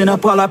 So listen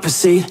up while I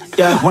proceed,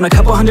 yeah. Want a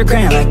couple $100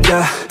 grand, like,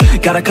 yeah.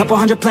 Got a couple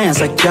hundred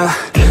plans, like, yeah.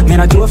 Man,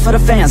 I do it for the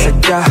fans,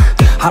 like, yeah.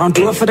 I don't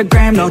do it for the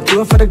gram, no.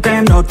 Do it for the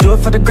gram, no. Do it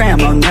for the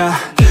gram, oh, nah.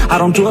 I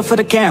don't do it for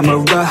the camera,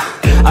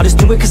 I just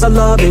do it cause I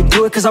love it.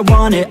 Do it cause I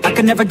want it. I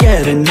can never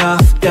get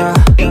enough, yeah.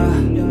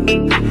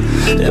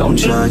 Don't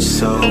judge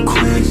so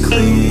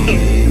quickly.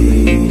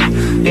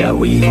 Yeah,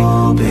 we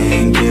all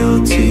been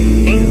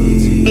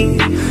guilty.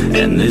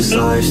 And this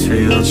life's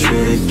real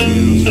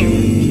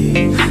tricky.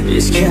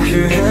 Just keep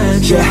your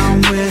head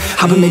down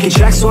with I've been making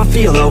tracks so I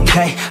feel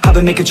okay. I've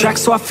been making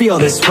tracks so I feel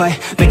this way.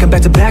 Make them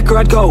back to back or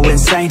I'd go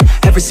insane.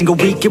 Every single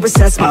week it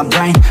resets my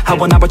brain. I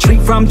will not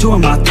retreat from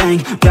doing my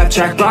thing. Rap,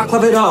 track, rock,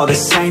 love it all the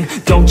same.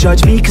 Don't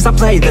judge me cause I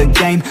play the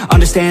game.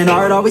 Understand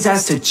art always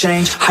has to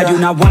change. I do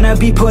not wanna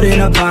be put in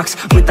a box.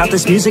 Without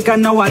this music I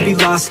know I'd be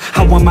lost.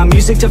 I want my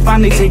music to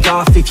finally take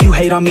off. If you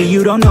hate on me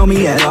you don't know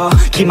me at all.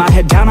 Keep my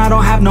head down, I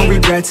don't have no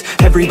regrets.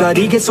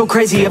 Everybody gets so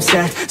crazy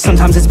upset.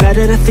 Sometimes it's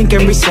better to think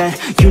and reset.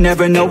 You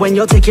never know when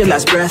you'll take your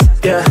last breath,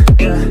 yeah.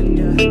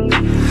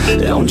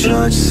 Don't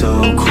judge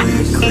so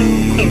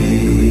quickly.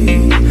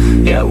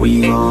 Yeah,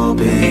 we've all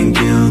been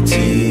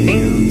guilty.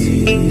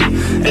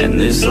 And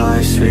this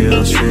life's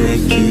real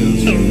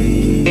tricky.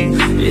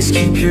 Just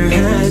keep your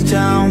head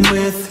down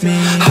with with me.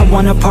 I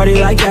wanna party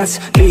like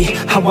Gatsby.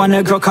 I want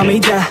a girl call me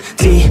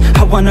daddy.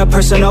 I want a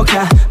personal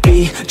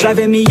cabbie,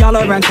 driving me all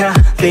around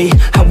Cali.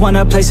 I want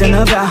a place in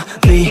the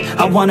valley.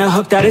 I want a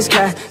hook that is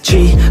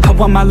catchy. I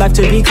want my life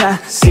to be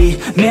classy.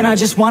 Man, I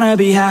just wanna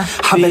be happy.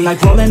 I've been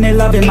like rolling and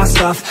loving my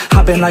stuff.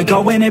 I've been like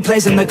going and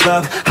plays in the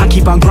club. I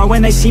keep on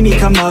growing, they see me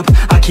come up.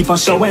 I keep on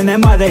showing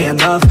them why they in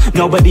love.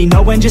 Nobody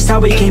knowing just how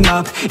we came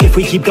up. If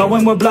we keep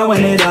going, we're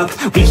blowing it up.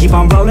 We keep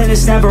on rolling,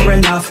 it's never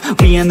enough.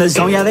 We in the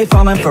zone, yeah, they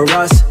falling for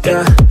us,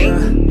 yeah.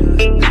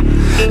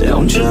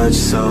 Don't judge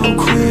so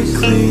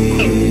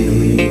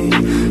quickly.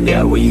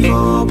 Yeah, we've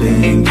all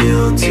been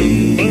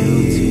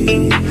guilty,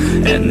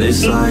 and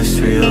this life's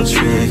real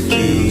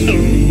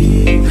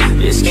tricky.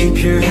 Just keep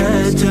your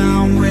head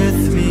down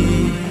with me.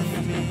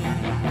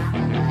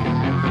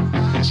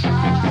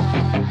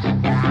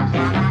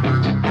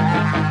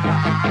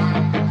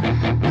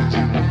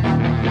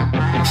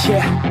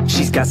 Yeah,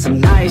 she's got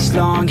some nice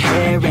long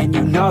hair, and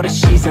you know that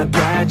she's a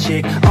bad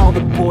chick. All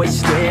the boys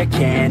stare,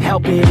 can't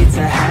help it, it's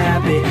a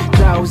habit.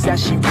 Clothes that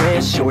she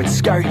wears, short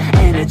skirt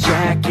and a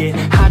jacket.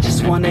 I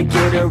just wanna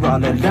get her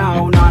all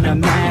alone on a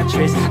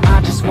mattress.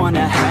 I just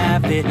wanna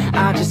have it,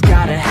 I just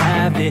gotta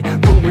have it.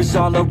 Rumors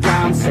all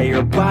around say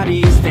her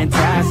body is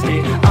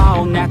fantastic.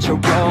 All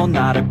natural,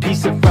 not a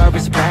piece of fur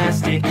is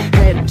plastic.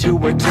 Head to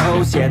her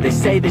toes, yeah, they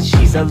say that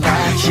she's a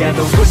latch. Yeah,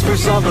 the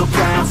whispers all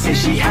around say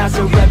she has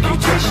a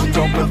reputation.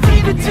 Don't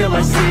believe it till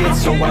I see it,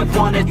 so I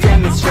want a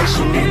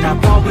demonstration. And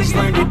I've always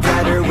learned it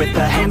better with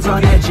a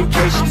hands-on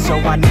education. So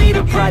I need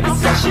a private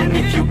session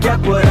if you get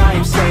what I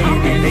am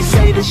saying. And they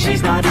say that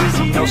she's not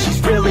easy, no,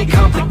 she's really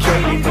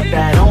complicated, but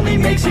that only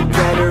makes it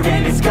better,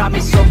 and it's got me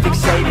so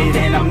fixated.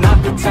 And I'm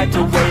not the type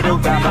to wait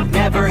around, I've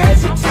never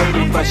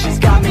hesitated, but she's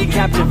got me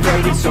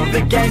captivated, so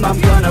the game, I'm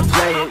gonna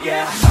play it,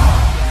 yeah.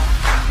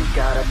 She's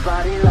got a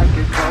body like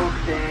a coke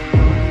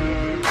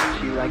thing.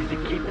 She likes to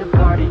keep the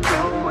party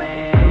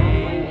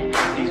going.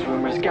 These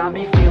rumors got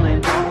me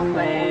feeling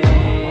lonely.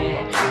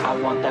 I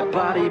want that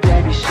body,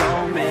 baby,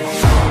 show me.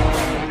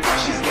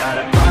 She's got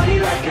a body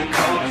like a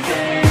coke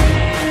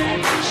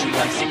thing. She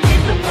likes to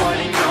keep the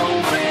party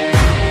going.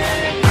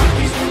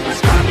 These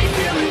rumors got me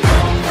feeling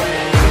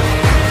lonely.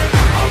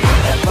 I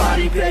want that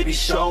body, baby,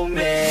 show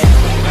me.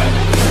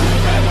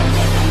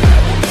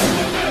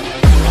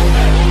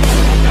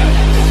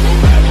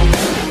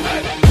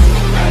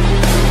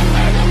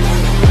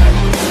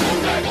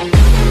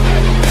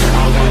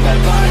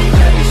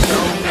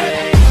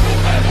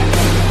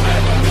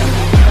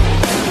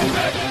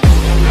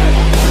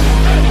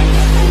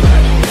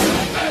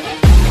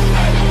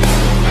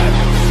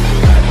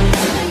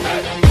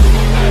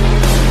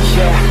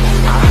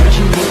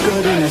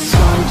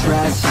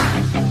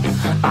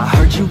 I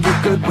heard you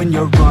look good when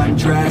you're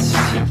undressed.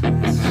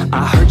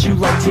 I heard you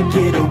like to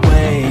get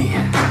away.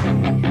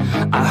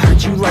 I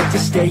heard you like to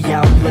stay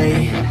out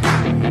late.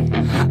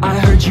 I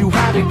heard you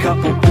had a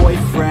couple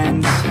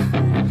boyfriends.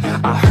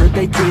 I heard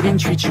they didn't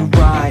treat you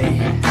right.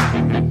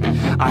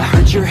 I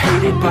heard you're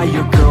hated by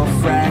your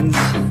girlfriends,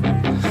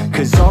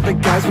 'cause all the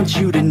guys want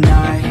you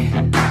tonight.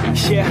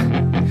 Yeah,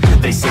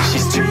 they say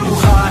she's too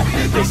hot,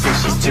 they say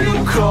she's too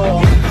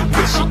cold.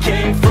 Where she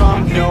came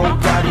from,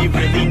 nobody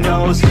really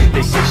knows.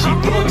 They say she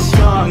looks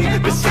young,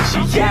 but say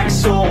she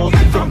acts old.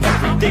 From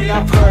everything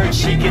I've heard,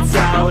 she gets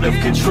out of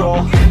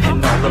control.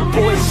 And all the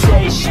boys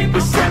say she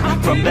was sent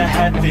from the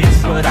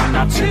heavens, but I'm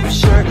not too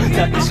sure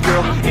that this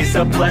girl is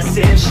a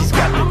blessing. She's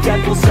got the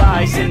devil's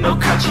eyes, and they'll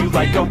cut you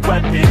like a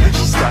weapon.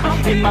 She's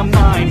stuck in my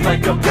mind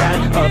like a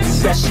bad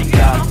obsession.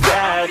 Got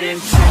bad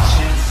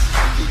intentions.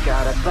 She's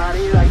got a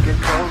body like a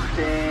coke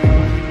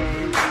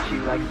thing. She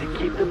likes to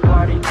keep the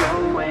party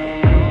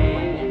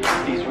going.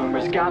 These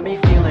rumors got me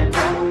feeling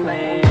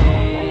lonely.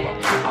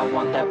 I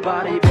want that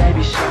body,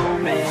 baby, show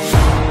me.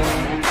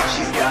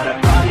 She's got a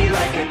body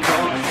like a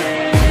coke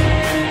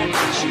thing.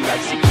 She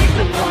likes to keep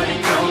the party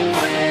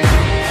going.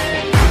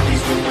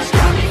 These rumors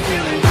got me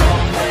feeling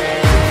lonely.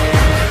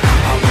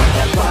 I want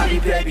that body,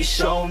 baby,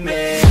 show me.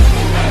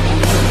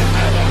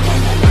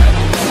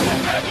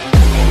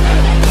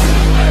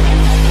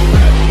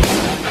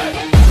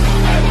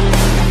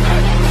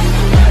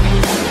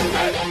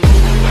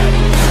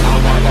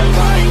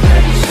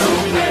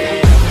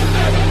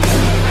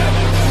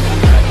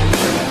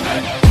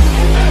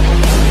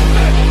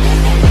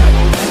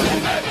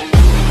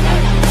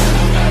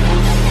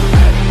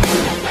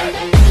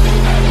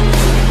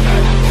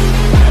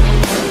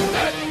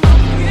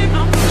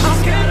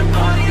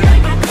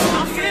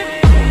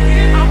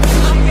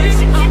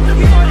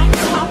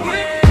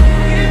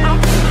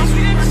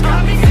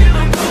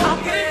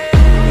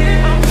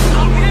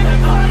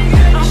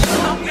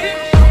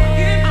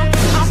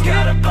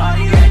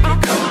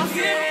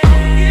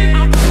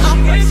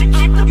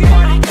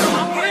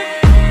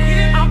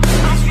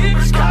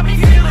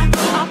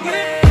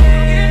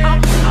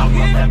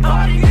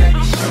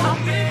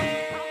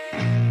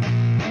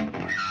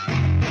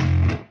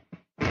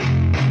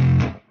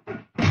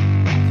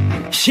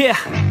 Yeah,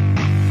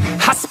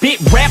 I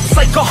spit raps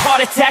like a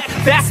heart attack,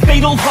 fast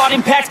fatal heart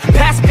impacts,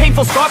 past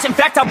painful scars. In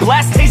fact, I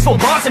blast tasteful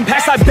bars and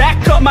pass. I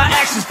back up my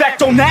actions, fact,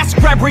 don't ask,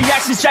 grab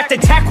reactions, jacked,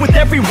 attack with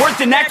every word,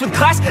 then act with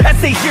class as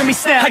they hear me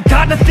snap. I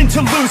got nothing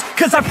to lose,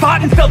 cause I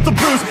fought and felt the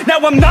bruise.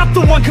 Now I'm not the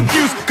one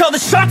confused, call the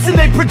shots and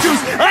they produce.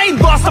 I ain't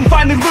lost, I'm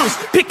finally loose,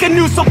 pick a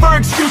new silver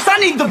excuse. I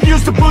need the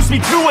views to boost me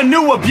to a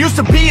new abuse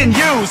of being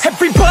used.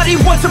 Everybody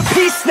wants a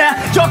piece now,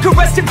 y'all can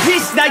rest in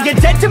peace now. You're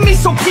dead to me,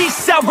 so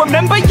peace out,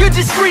 remember you're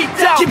discreet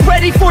out. Get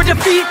ready for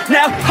defeat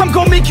now, I'm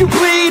gonna make you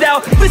bleed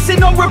out.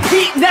 Listen on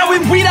repeat now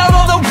and weed out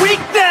all the weak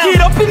now. Get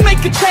up and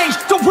make a change,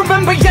 don't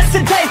remember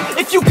yesterday.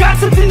 If you got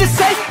something to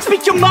say,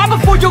 speak your mind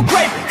before your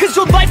grave, cause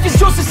your life is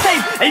yours to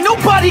save. Ain't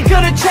nobody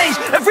gonna change,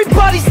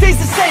 everybody stays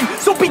the same.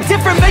 So be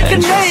different, make a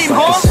name, like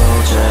huh? A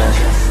soldier,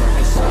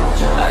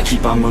 I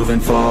keep on moving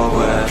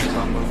forward,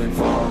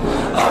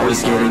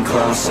 always getting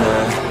closer.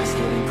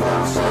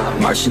 I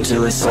march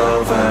until it's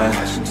over.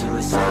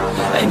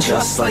 And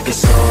just like a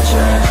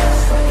soldier,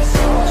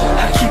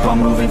 I keep on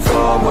moving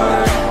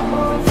forward,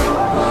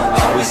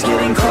 always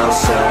getting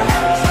closer.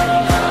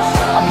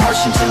 I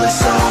march until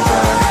it's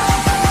over.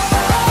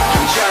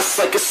 And just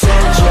like a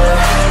soldier,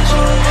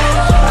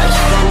 I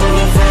keep on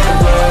moving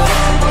forward,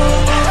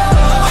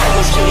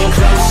 always getting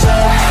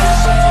closer.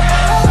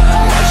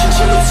 I march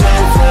until it's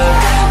over.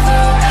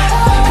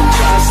 And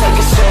just like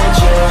a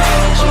soldier,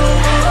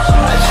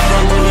 I keep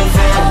on moving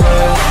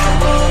forward,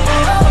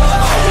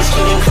 always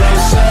getting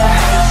closer.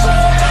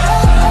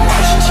 I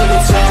march until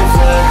it's over.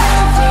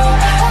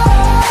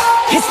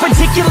 It's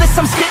ridiculous,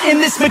 I'm spitting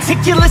this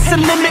meticulous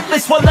and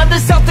limitless, while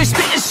others out there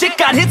spitting shit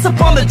got hits up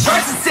on the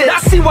charts and shit. I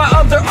see why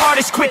other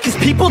artists quit, cause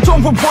people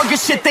don't reward good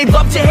shit. They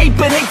love to hate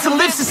but hate to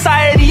live.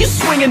 Society, you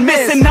swing and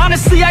miss, and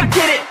honestly I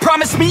get it.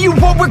 Promise me you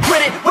won't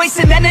regret it.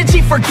 Wasting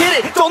energy, forget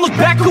it. Don't look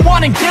back, go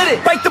on and get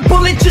it. Bite the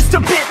bullet just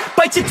a bit,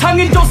 bite your tongue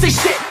and don't say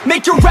shit.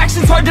 Make your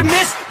actions hard to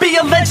miss, be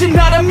a legend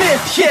not a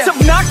myth. Yeah. It's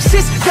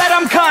obnoxious that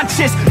I'm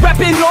conscious,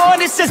 rapping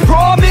honest as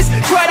promise.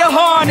 Try to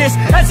harness,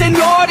 as an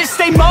artist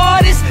stay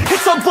modest.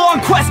 It's a long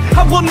quest,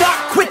 I will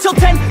not quit till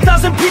 10,000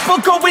 people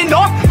going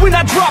off when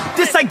I drop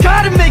this. I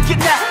gotta make it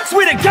now,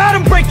 swear to God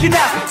I'm breaking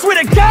out.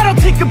 Swear to God I'll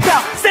take a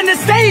bow, stand the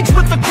stage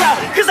with the crowd,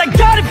 cause I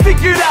got it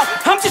figured out.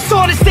 I'm just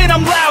honest and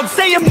I'm loud,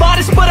 saying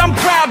modest but I'm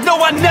proud.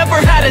 No, I never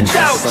had a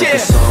doubt, just like a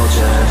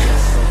soldier,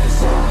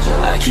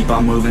 I keep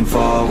on moving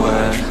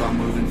forward,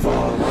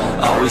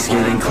 always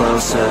getting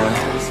closer.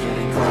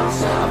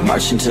 I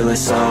march until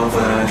it's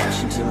over.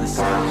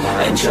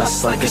 And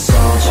just like a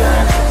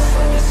soldier,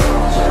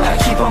 I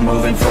keep on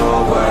moving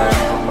forward,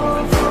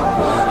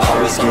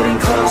 always getting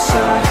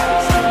closer.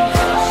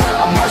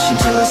 I march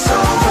until it's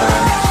over.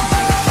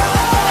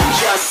 And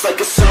just like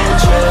a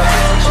soldier,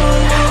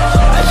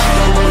 I keep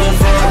on moving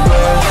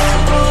forward,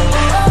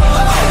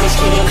 always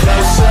getting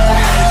closer.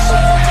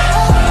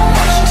 I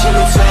march until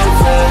it's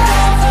over.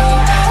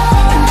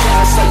 And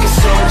just like a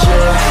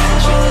soldier,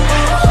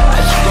 I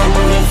keep on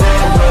moving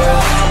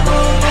forward,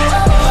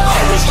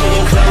 always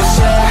getting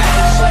closer.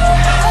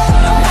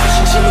 I march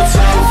until it's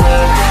over.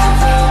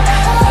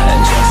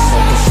 And just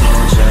like a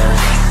soldier,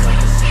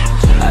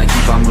 I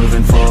keep on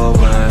moving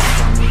forward,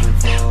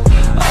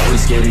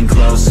 always getting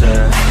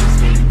closer.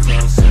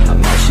 I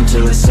march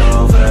until it's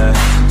over.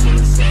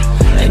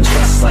 And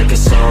just like a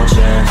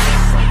soldier,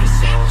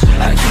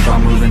 I keep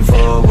on moving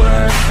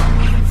forward,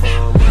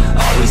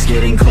 always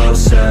getting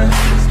closer.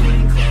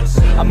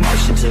 I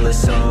march until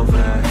it's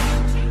over.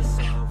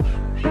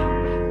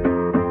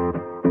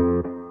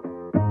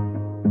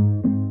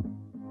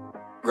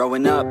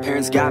 Growing up,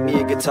 parents got me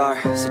a guitar.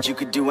 Said you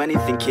could do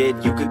anything,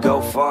 kid, you could go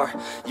far.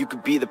 You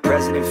could be the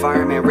president,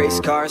 fireman, race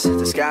cars.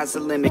 The sky's the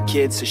limit,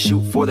 kid, so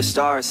shoot for the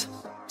stars.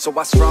 So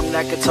I strummed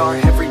that guitar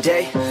every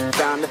day,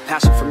 found the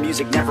passion for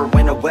music never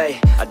went away.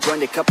 I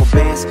joined a couple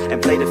bands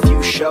and played a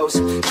few shows,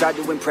 tried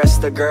to impress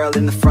the girl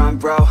in the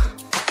front row.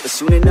 But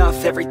soon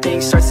enough,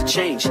 everything starts to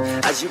change.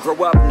 As you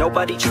grow up,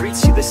 nobody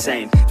treats you the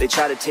same. They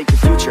try to take your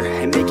future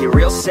and make it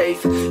real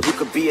safe. You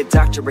could be a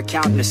doctor,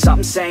 accountant, or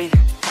something sane.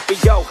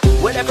 But yo,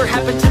 whatever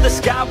happened to the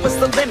sky was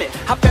the limit.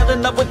 I fell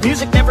in love with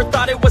music, never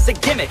thought it was a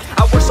gimmick.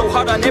 I worked so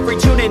hard on every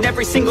tune and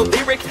every single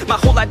lyric. My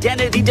whole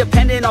identity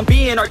depended on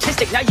being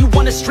artistic. Now you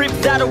wanna strip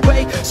that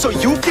away, so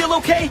you feel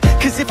okay?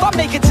 Cause if I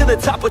make it to the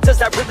top, what does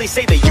that really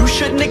say? That you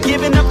shouldn't have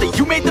given up, that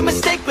you made the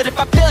mistake? But if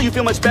I fail, you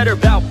feel much better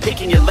about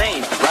picking your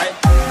lane, right?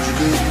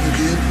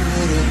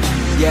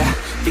 Yeah,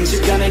 things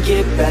are gonna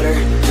get better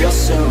real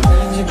soon.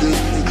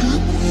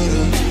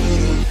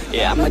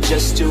 Yeah, I'ma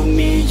just do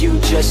me, you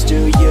just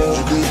do you.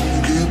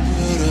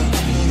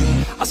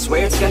 I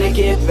swear it's gonna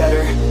get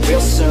better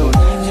real soon.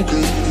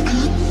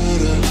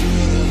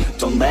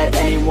 Don't let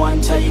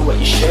anyone tell you what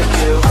you should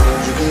do.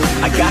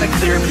 I got a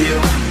clear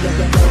view,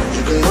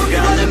 we're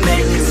gonna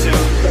make it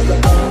soon.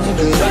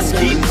 Just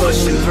keep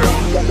pushing through.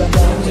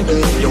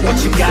 You're what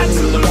you got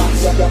to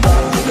lose.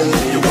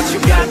 You're what you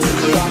got to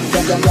lose.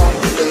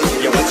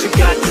 You're what you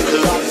got to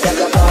lose.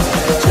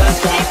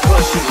 Just keep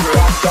pushing through.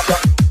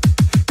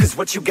 Cause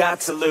what you got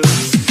to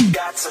lose,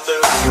 got to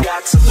lose,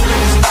 got to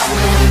lose,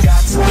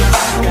 got to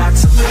lose, got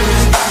to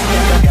lose,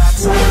 got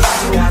to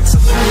lose,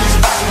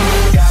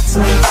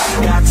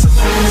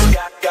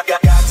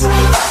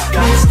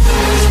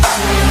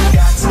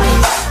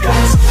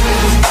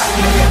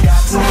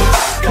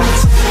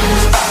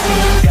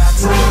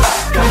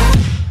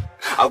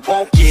 I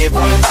won't give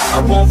up, I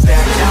won't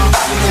back down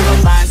till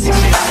the line sinks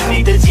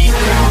underneath the deep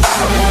ground.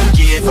 I won't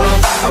give up,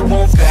 I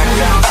won't back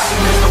down.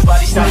 There's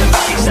nobody stopping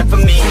me except for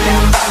me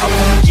now. I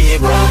won't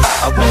give up,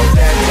 I won't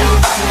back down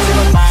till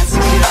the line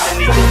sinks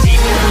underneath the deep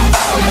ground.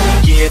 I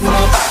won't give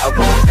up, I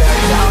won't back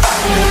down.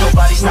 There's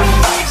nobody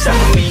stopping me except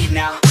for me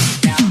now.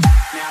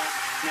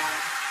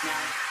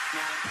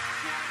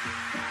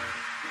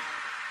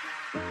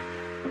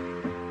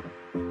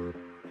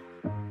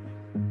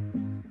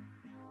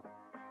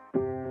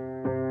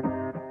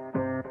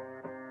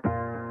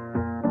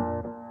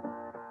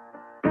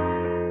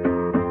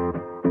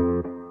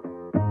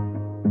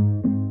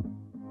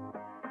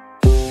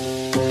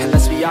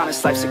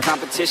 Honest, life's a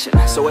competition,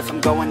 so if I'm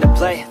going to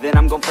play, then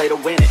I'm gonna play to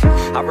win it.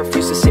 I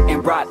refuse to sit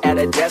and rot at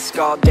a desk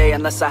all day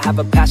unless I have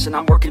a passion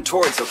I'm working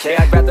towards, okay?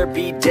 I'd rather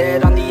be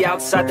dead on the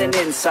outside than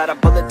inside. A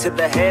bullet to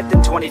the head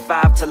than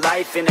 25 to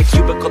life in a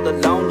cubicle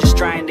alone, just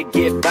trying to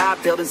get by,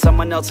 building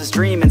someone else's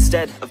dream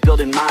instead of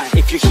building mine.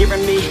 If you're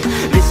hearing me,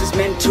 this is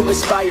meant to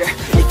inspire.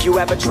 If you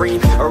have a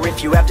dream, or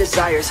if you have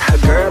desires, a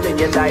girl in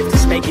your life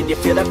that's making you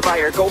feel that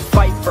fire, go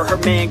fight for her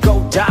man,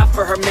 go die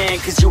for her man,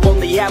 cause you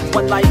only have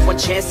one life, one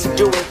chance to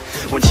do it,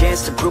 one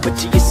chance to prove it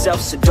to yourself,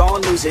 so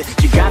don't lose it.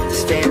 You got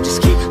this, fam,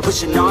 just keep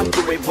pushing on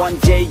through it. One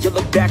day you'll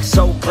look back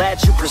so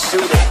glad you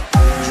pursued it.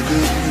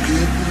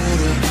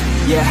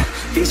 Yeah,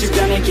 things are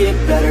gonna get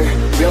better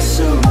real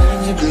soon.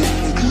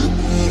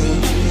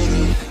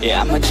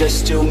 Yeah, I'ma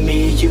just do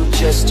me, you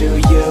just do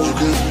you.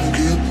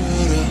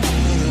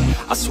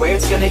 I swear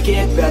it's gonna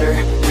get better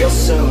real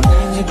soon.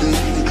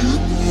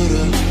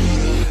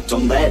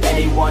 Don't let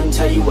anyone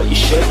tell you what you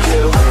should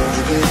do.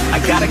 I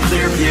got a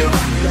clear view,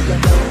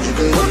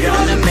 we're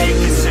gonna make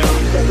it soon.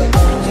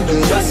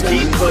 Just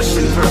keep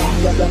pushing through.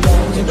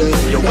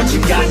 You're what you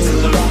got to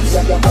lose.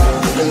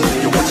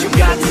 You're what you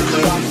got to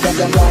lose.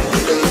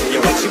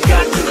 You're what you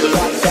got to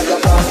lose.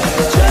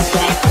 Just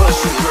keep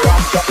pushing through.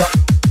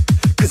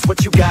 Cause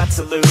what you got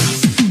to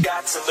lose,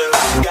 got to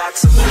lose, got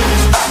to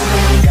lose,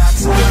 got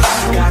to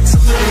lose, got to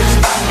lose,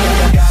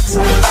 got to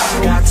lose,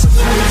 got to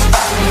lose,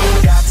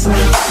 got to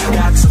lose,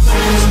 got to lose, got to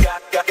lose, got to lose,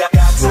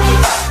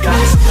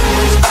 got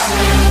to lose,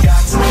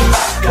 got to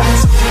lose, got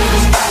to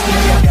lose,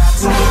 got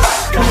to lose,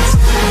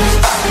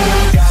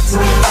 got to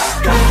lose.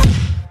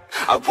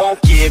 I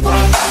won't give up,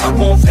 I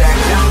won't back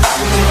down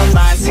till the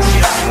line sinks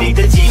underneath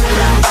the deep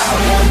ground. I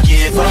won't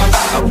give up,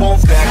 I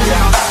won't back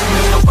down.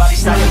 There's nobody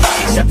stopping me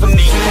except for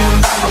me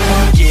now. I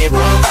won't give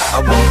up, I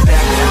won't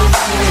back down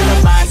till the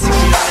line sinks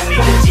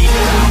underneath the deep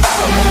ground.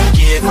 I won't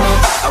give up,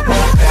 I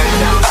won't back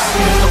down.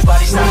 There's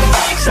nobody stopping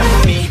me except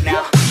for me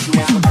now.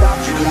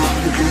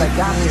 I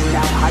got this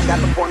now, I got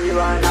the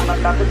formula and I'm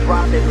about to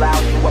drop it loud.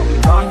 So what we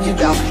talking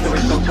about, there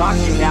is no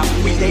talking now.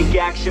 We take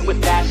action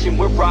with passion,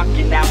 we're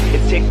rocking now.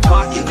 It's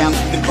tick-tocking now,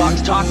 the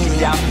clock's talking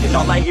down. And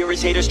all I hear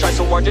is haters try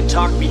so hard to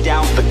talk me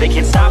down, but they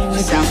can't stop the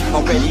sound,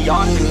 already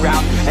on the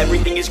ground.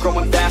 Everything is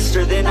growing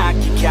faster than I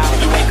can count.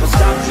 You ain't gonna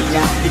stop me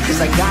now,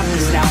 because I got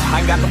this now.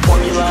 I got the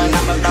formula and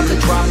I'm about to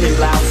drop it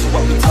loud. So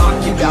what we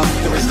talking about,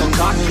 there is no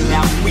talking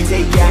now. We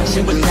take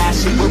action with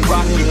passion, we're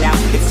rocking now.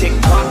 It's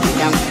tick-tocking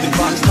now, the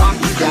clock's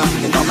talking down.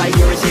 And all I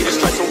hear is haters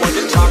try so hard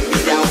to talk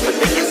me down, but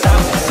they can't stop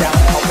the sound,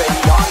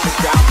 already on the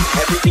ground.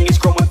 Everything is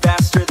growing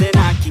faster than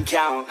I can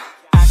count.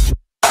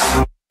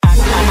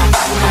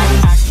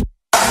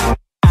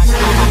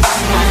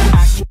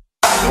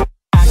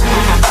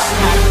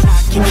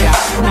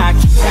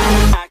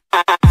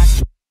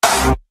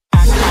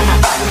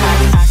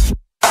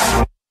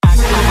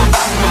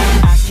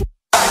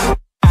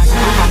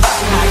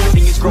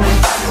 Everything is growing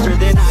faster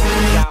than I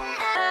can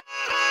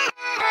count.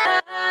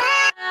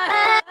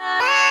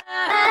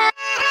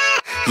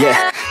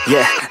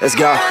 Yeah, let's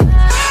go.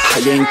 I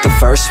ain't the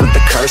first with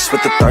the curse,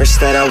 with the thirst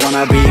that I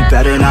wanna be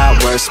better,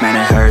 not worse, man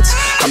it hurts.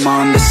 I'm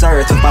on this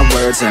earth with my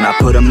words and I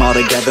put them all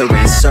together,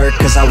 insert,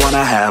 cause I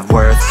wanna have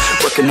worth.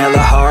 Working hella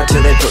hard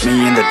till they put me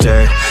in the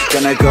dirt.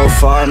 Gonna go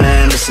far,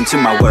 man, listen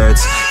to my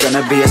words.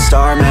 Gonna be a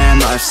star,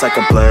 man, life's like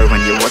a blur.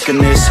 When you're working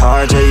this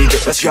hard, yeah, you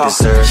get what you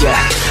deserve. Yeah,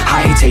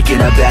 I ain't taking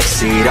a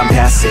backseat, I'm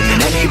passing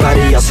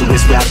anybody else who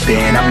is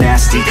rapping. I'm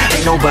nasty,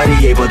 ain't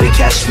nobody able to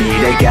catch me.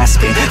 They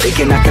gasping, they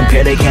cannot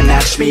compare, they can't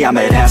match me. I'm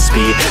at half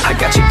speed, I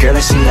got your girl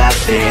and she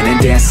laughing and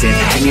dancing,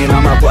 hanging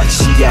on my butt,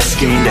 she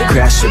asking to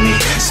crash with me,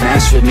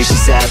 smash with me. She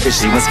savage,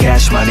 she wants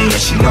cash money and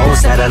she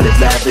knows that I live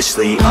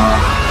lavishly.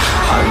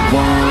 I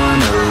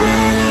wanna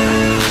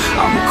live,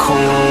 I'm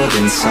cold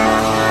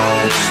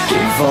inside.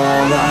 Give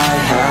all I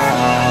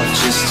have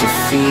just to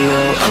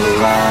feel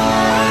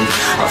alive.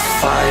 I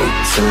fight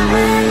to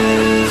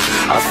live,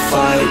 I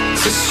fight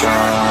to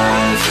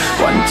strive.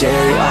 One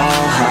day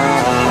I'll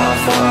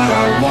have what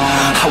I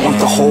want. I want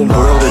the whole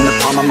world in the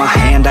palm of my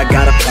hand. I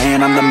got a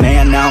plan, I'm the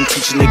man. Now I'm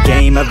teaching the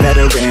game, a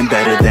veteran,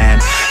 better than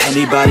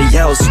anybody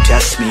else who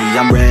tests me.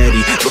 I'm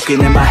ready,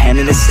 looking at my hand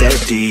and it's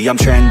steady. I'm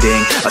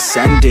trending,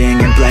 ascending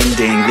and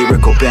blending,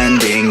 lyrical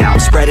bending. Now I'm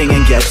spreading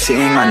and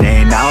getting my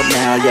name out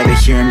now. Yeah, they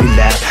hearing me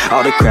laugh,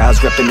 all the crowds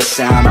repping the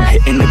sound. I'm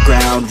hitting the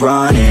ground,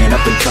 running,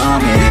 up and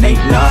coming, ain't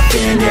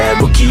nothing. Yeah,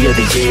 rookie of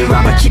the year,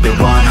 I'ma keep it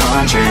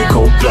 100.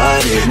 Cold blood,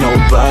 started, no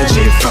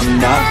budget. From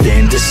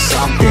nothing to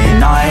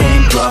something, I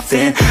ain't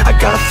bluffing. I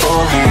got a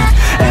full hand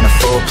and a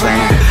full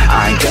plan.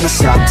 I ain't gonna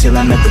stop till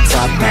I'm at the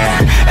top,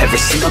 man. Every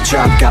single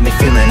drop got me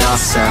feeling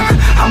awesome.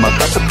 I'm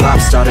about to pop,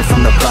 started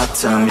from the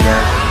bottom,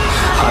 yeah.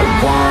 I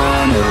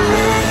wanna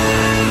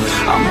live,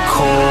 I'm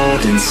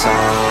cold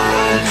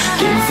inside.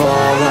 Give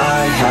all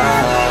I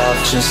have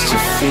just to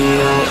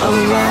feel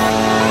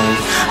alive.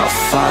 I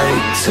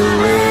fight to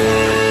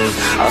live,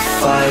 I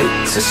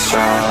fight to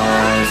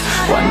strive.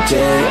 One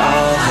day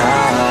I'll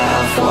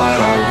have what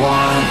I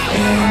want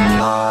in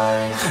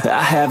life.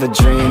 I have a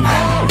dream,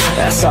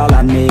 that's all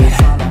I need.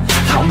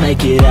 I'll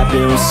make it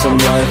happen with some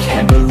work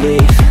and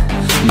belief.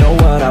 Know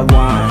what I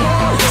want,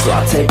 so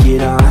I'll take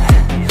it on.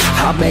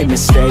 I've made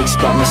mistakes,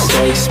 but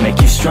mistakes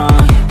make you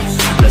strong.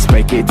 Let's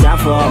break it down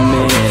for a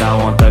minute. I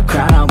want the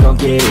crown, I'm gon'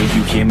 get it.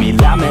 You hear me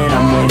loud, man,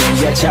 I'm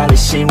winning. Yeah, Charlie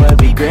Sheen will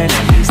be grinning.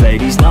 These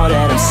ladies know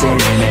that I'm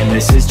sinning, and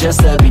this is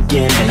just the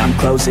beginning. I'm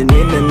closing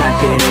in the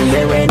ninth inning.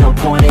 There ain't no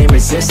point in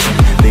resisting.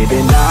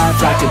 Living life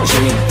like a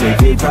dream,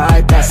 live it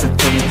right, that's the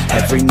thing.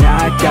 Every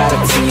night got a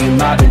team,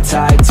 I've been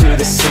tied to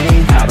the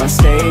scene. Out on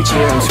stage,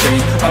 hear them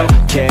scream,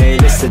 okay,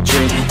 it's a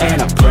dream.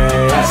 And I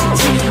pray as a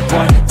team,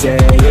 one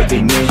day it'll be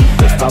me.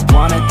 If I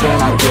want it,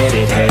 then I get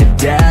it. Head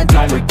down,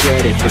 don't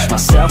regret it. Push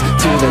myself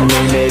to the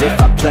limit. If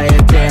I play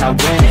it, then I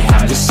win it.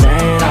 I'm just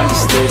saying, I'm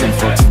just living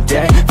for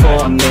today.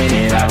 For a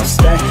minute, I don't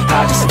stay,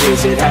 I just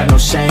visit. Have no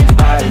shame,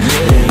 I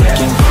admit it.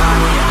 Looking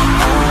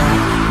at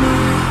me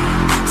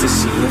to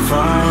see if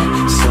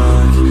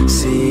I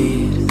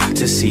succeed,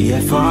 to see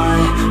if I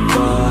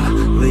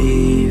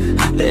believe.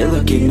 They're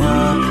looking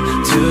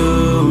up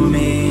to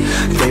me.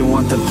 They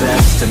want the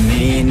best of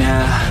me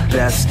now,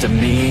 best of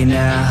me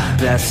now,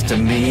 best of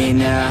me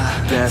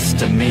now,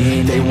 best of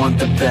me. They want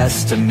the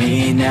best of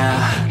me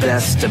now,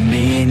 best of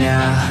me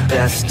now,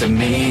 best of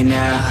me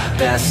now,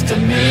 best of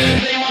me.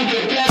 They want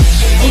the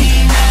best of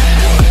me now.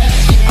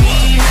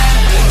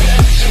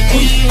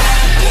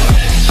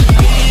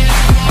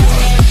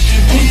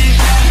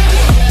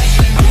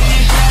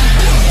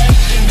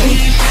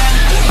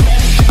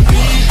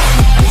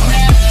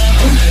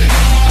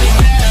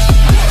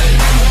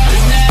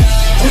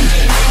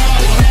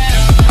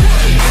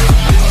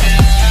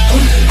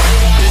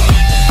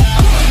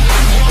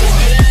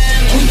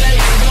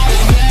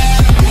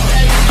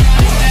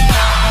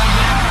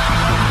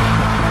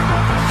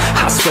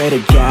 Swear to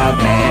God,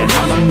 man,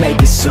 I'ma make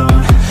it soon.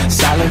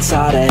 Silence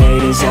all the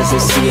haters as they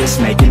see us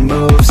making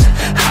moves.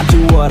 I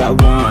do what I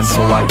want,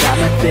 so I got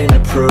nothing to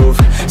prove.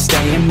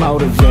 Staying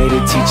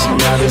motivated,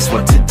 teaching others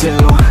what to do.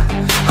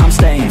 I'm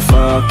staying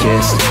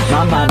focused,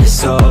 my mind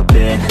is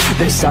open.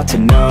 They start to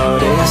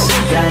notice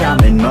that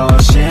I'm in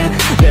motion.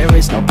 There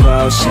is no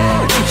potion,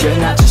 you're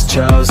not just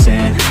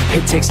chosen.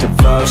 It takes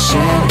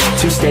devotion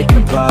to stay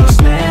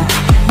composed, man.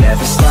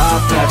 Never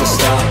stop,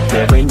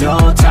 there ain't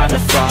no time to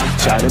fall.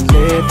 Try to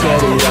live,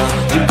 get it up,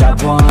 you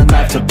got one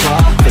life to blow.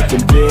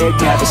 Thinking big,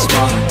 never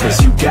small, cause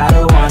you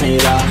gotta want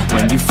it all.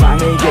 When you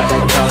finally get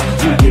that call,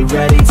 you get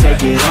ready,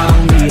 take it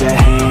on. Need a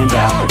hand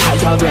out, I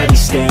already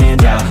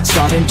stand out.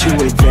 Starting to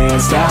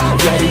advance now,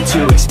 ready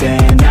to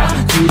expand now.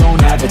 You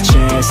don't have a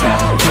chance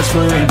now, cause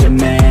we're in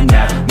demand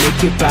now.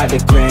 Make it by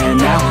the grand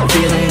now,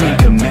 feeling in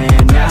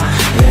command now.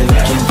 They're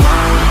looking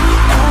right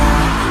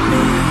at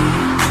me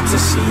to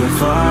see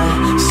if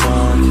I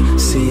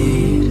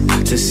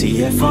succeed, to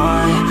see if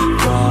I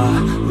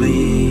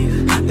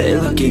believe. They're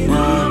looking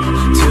up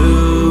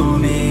to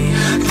me.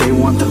 They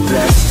want the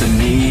best of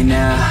me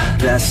now,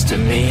 best of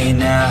me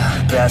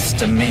now,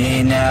 best of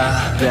me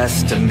now,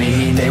 best of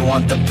me. They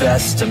want the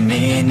best of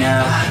me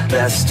now,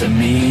 best of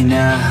me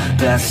now,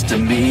 best of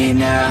me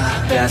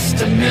now,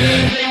 best of me.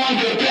 They want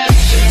the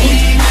best of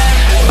me now.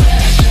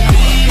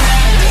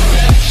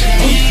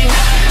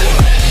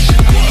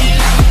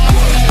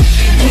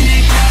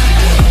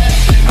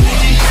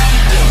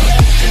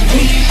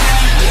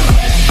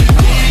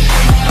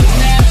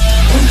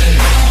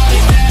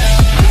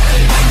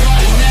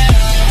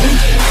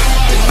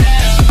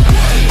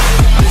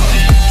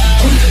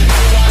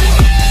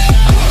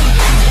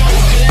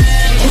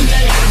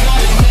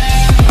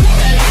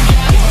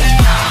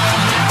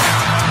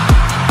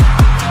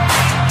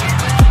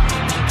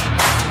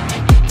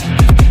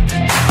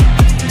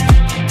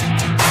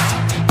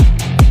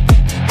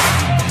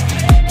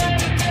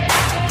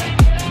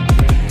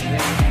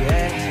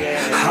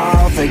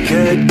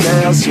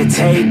 You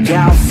take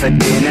out for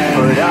dinner,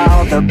 but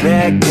all the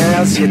bad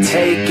girls you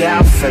take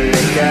out for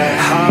liquor.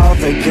 All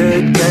the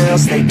good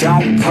girls, they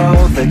don't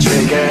pull the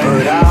trigger,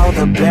 but all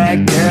the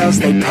bad girls,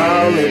 they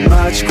pull it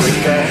much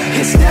quicker.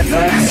 It's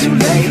never too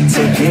late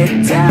to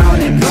get down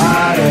and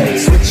party.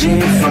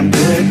 Switching from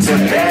good to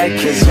bad,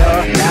 cause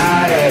you're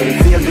naughty.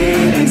 Feel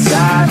it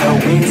inside, oh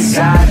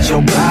inside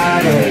your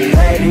body.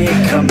 Let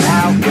it come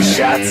out with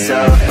shots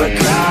of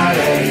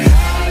Bacardi.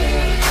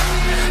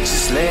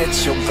 Let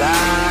your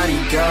body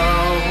go.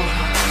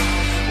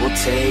 We'll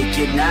take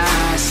it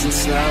nice and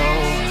slow.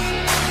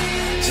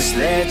 Just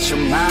let your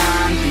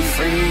mind be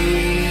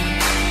free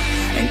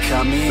and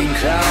coming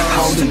close.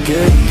 All the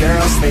good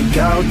girls, they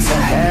go to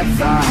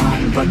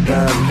heaven, but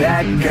the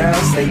bad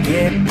girls, they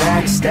get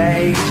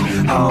backstage.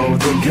 Oh,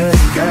 the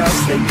good girls,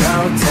 they go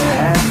to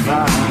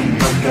heaven,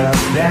 but the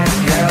bad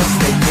girls,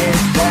 they get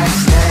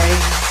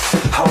backstage.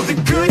 All the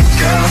good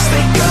girls,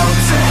 they go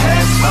to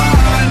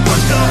heaven,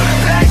 but the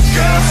bad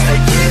girls, they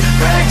get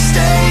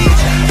backstage.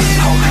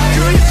 All the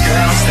good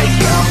girls, they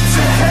go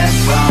to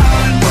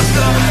heaven, but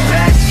the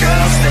bad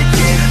girls, they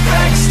get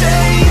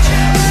backstage.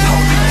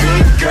 All the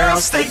good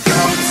girls, they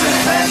go to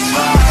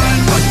heaven,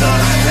 but the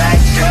bad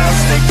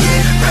girls, they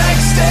get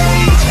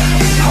backstage.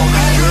 All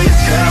the good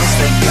girls,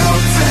 they go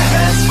to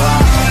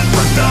heaven,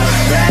 but the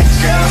bad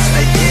girls,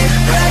 they get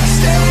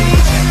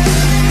backstage.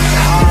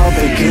 All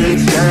the good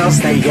girls,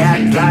 they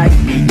act like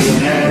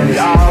beginners.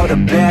 All the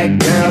bad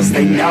girls,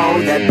 they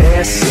know that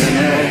they're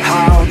sinners.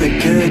 All the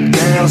good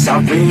girls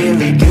are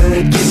really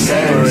good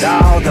kissers, but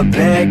all the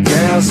bad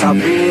girls are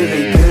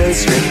really good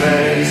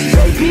strippers.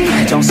 Baby,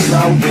 don't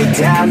slow it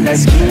down,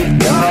 let's keep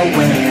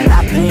going.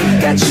 I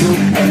think that you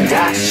and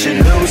I should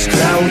lose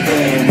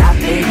clothing. I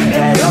think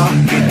that all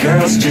good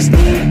girls just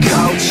need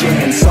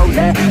coaching. So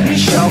let me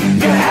show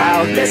you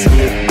how, let's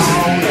get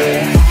on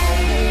it.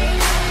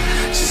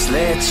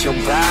 Let your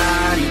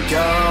body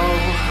go.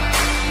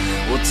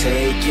 We'll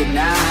take it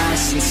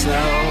nice and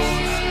slow.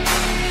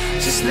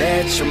 Just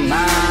let your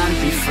mind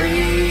be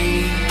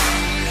free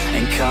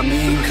and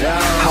coming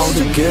close. All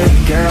the good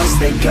girls,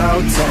 they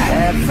go to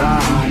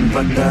heaven,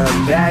 but the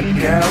bad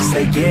girls,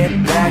 they get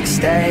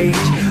backstage.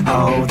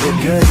 Oh, the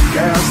good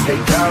girls,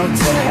 they go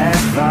to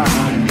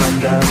heaven, but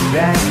the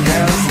bad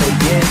girls, they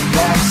get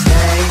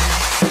backstage.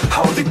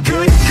 All the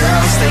good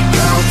girls, they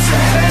go to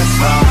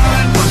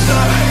heaven, but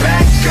the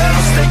bad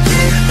girls, they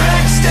get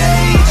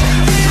backstage.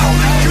 All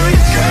the good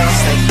girls,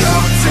 they go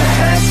to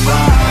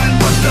heaven,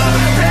 but the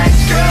bad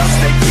girls,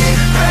 they get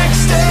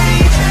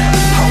backstage.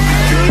 All the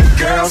good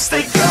girls,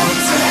 they go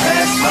to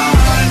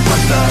heaven,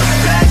 but the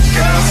bad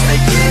girls, they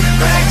get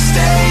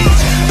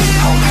backstage.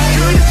 All the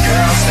good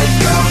girls, they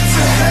go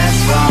to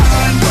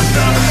heaven, but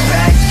the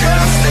bad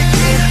girls, they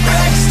get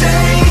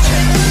backstage.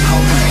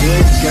 All the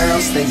good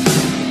girls, they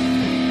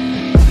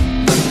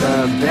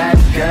the bad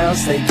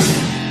girls, they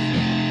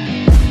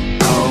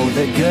oh,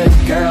 the good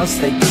girls,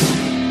 they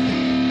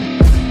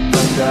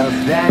but the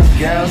bad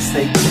girls,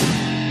 they too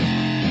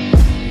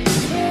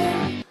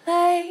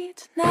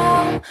late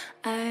now,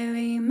 I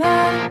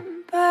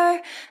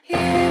remember you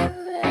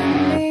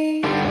and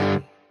me,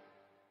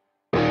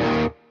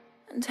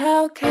 and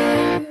how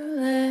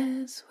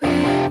careless we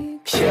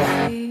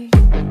could be.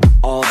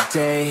 All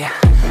day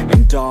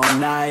and all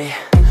night,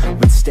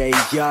 we'd stay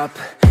up,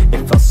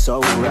 it felt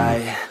so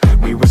right.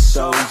 We were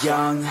so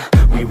young,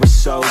 we were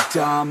so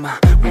dumb.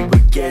 We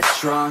would get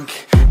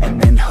drunk and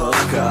then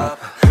hook up.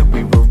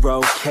 We were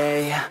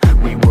okay,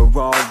 we were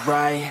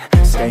alright,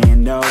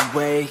 staying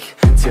awake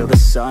till the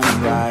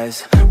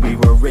sunrise. We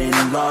were in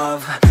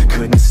love,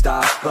 couldn't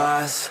stop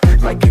us,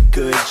 like a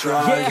good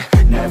drug,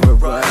 never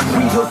run off.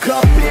 We hook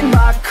up in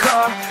my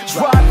car,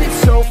 drive it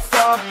so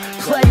far,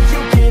 play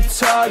your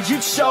guitar,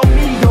 you'd show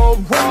me your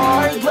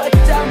art. Let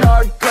down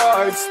our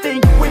guards,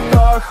 think with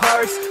our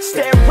hearts,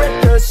 stare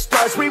at the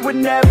stars, we were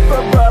never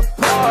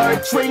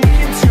apart.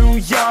 Drinking too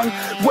young,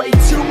 way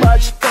too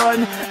much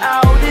fun,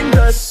 out in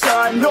the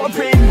sun,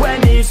 orbit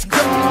when it's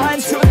gone.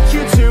 Took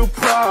you to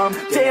prom,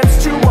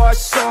 dance to our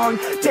song,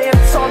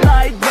 dance all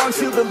night long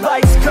till the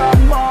lights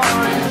come on.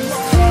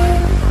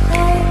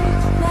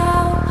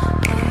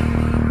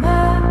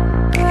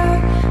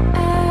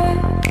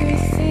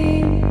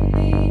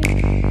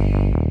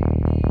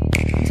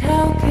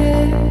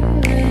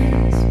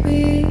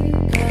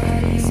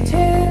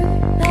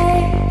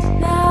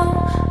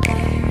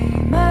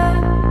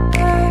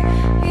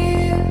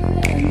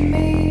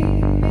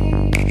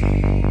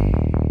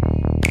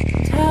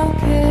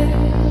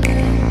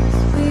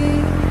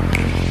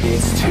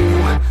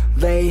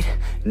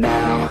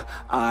 Now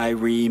I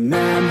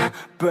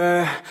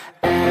remember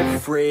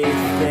everything,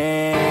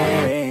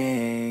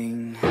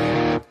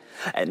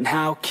 and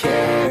how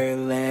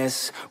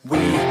careless we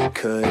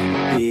could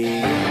be,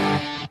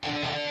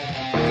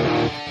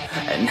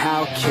 and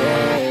how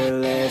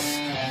careless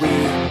we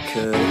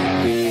could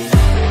be,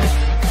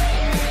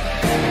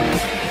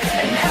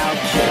 and how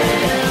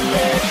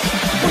careless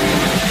we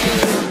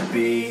could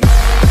be.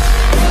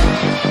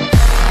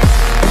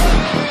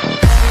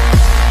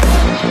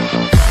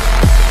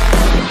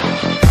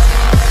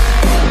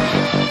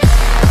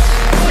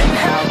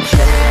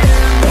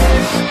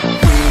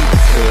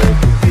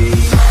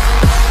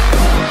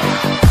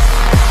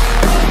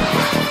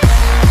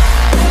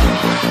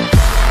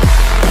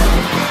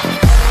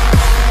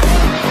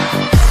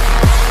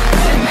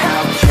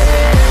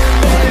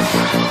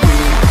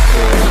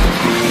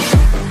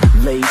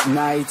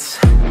 Nights,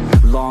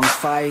 long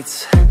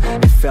fights,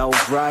 it felt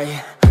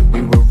right,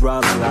 we were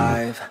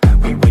alive.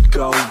 We would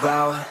go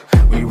out,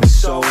 We were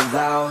so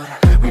loud,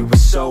 we were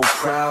so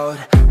proud,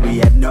 we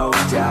had no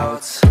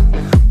doubts.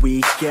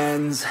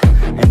 Weekends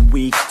and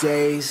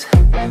weekdays,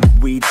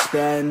 we'd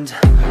spend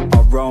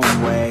our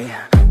own way.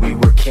 We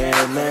were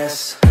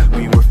careless,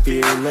 we were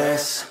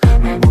fearless,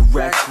 we were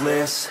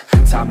reckless,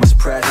 time was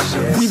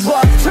precious. We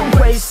loved to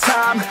waste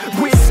time,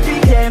 whiskey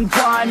and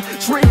wine,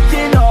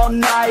 drinking all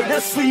night,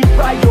 asleep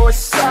by your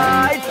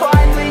side.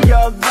 Finally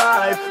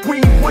alive,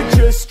 we would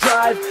just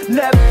drive,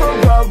 never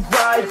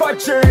arrive. Our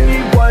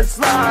journey was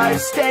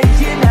live,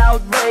 staying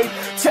out late,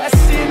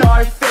 testing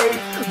our fate,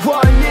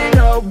 running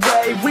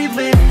away. We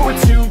live for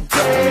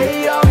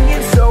today, young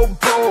and so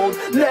bold,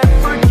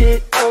 never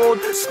get old.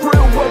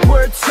 Screw what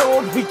we're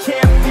told, we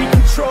can't be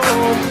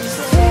controlled.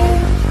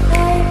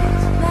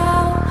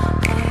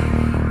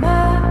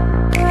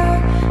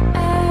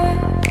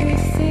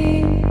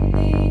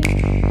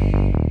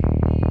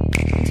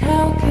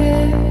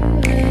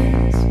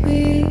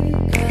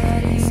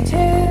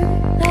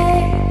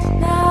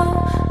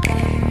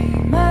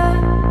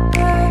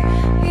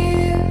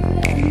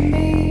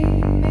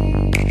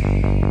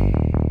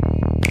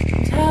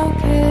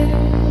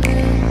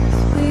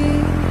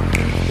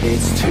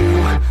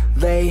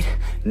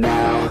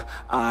 Now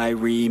I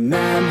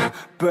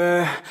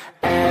remember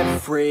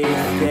everything,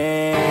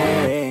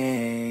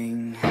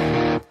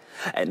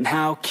 and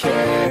how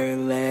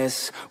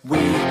careless we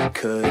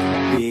could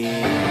be,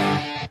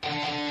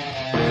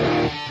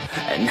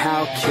 and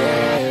how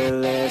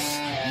careless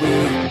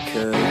we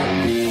could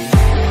be,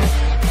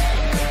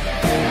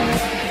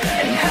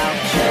 and how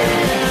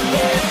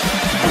careless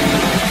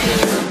we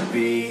could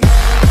be.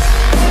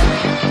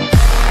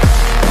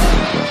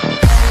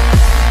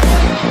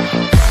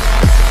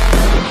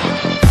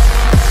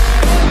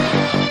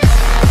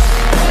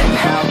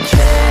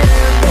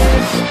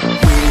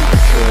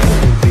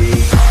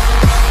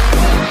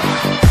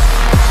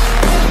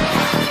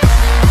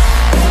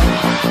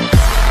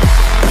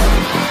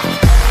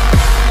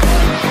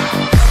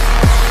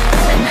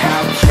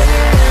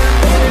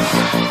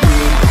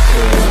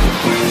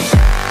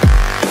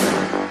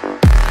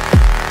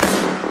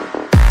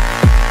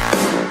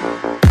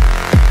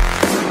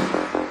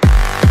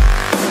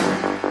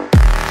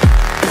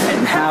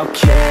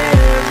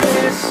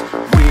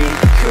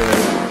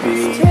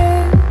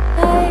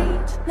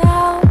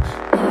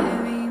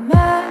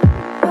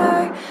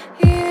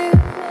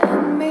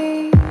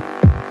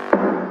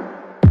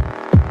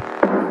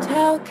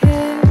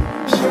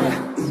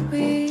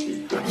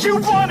 You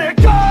wanna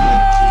go?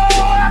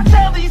 I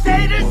tell these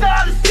haters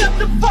all to step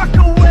the fuck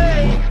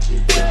away.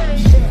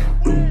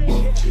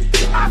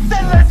 I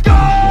said let's go,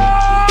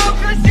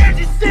 cause you're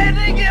just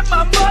standing in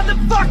my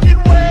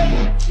motherfucking way.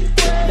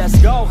 Let's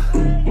go.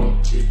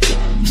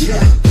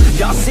 Yeah.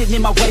 Y'all sitting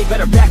in my way,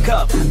 better back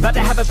up. About to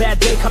have a bad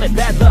day, call it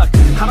bad luck.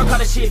 I don't call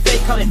this shit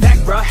fake, call it back,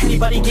 bruh.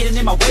 Anybody getting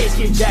in my way is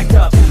getting jacked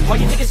up. Why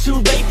you think it's too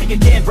late, think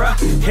again, bruh.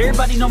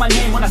 Everybody know my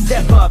name when I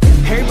step up.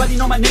 Everybody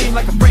know my name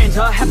like a friend,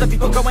 huh? Half the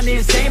people going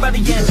insane by the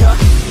end, huh?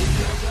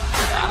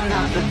 I'm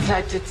not the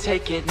type to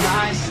take it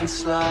nice and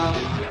slow.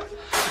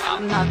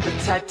 I'm not the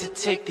type to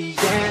take the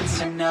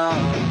answer, no.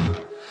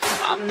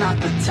 I'm not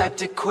the type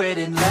to quit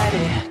and let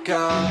it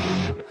go.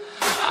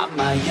 I'm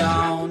my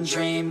own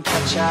dream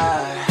catcher.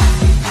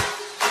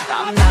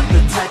 I'm not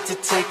the type to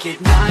take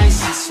it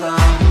nice and slow.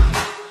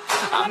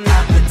 I'm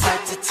not the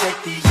type to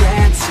take the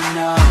answer,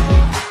 no.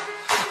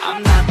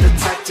 I'm not the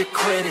type to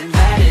quit and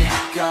let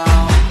it go.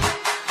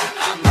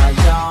 I'm my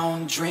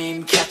own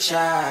dream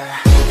catcher.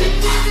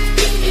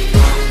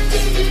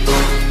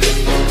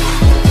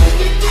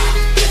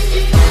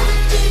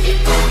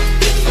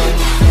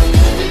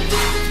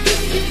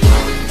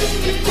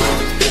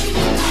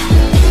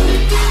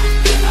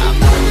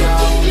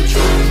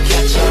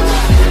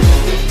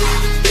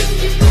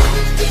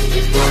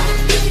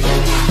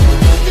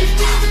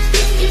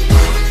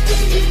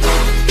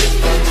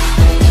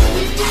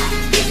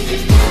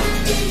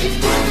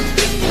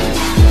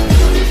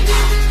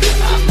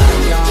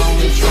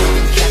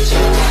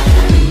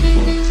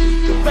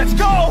 Let's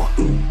go!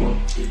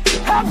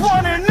 I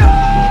wanna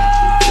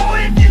know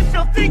if you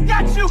still think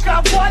that you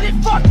got what it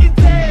fucking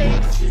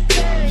takes.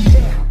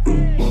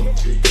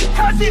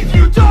 Cause if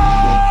you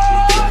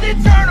don't,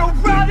 then turn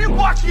around and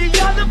walk the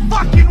other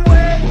fucking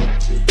way.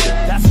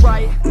 That's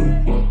right.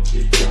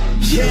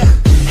 Yeah.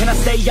 And I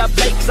stay up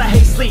late cause I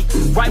hate sleep.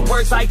 Right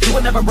words like you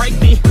will never break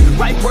me.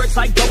 Right words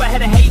like go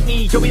ahead and hate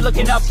me. You'll be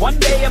looking up one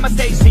day at my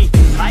stage seat.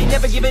 I ain't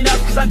never giving up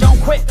cause I don't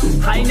quit.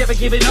 I ain't never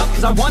giving up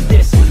cause I want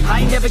this.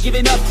 I ain't never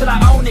giving up till I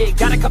own it.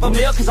 Got a couple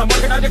mil cause I'm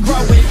working hard to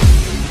grow it.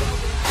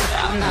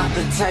 I'm not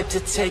the type to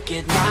take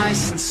it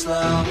nice and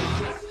slow.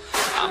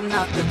 I'm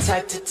not the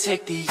type to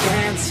take the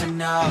answer,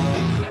 no.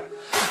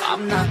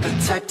 I'm not the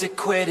type to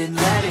quit and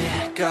let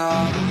it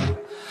go.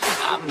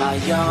 I'm my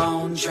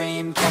own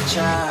dream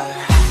catcher.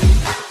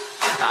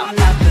 I'm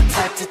not the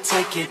type to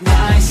take it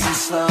nice and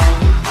slow.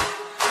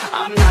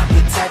 I'm not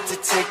the type to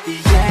take the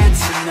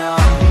answer, no.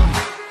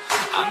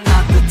 I'm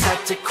not the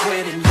type to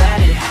quit and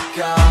let it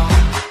go.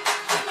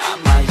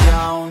 I'm my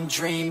own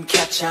dream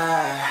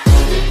catcher.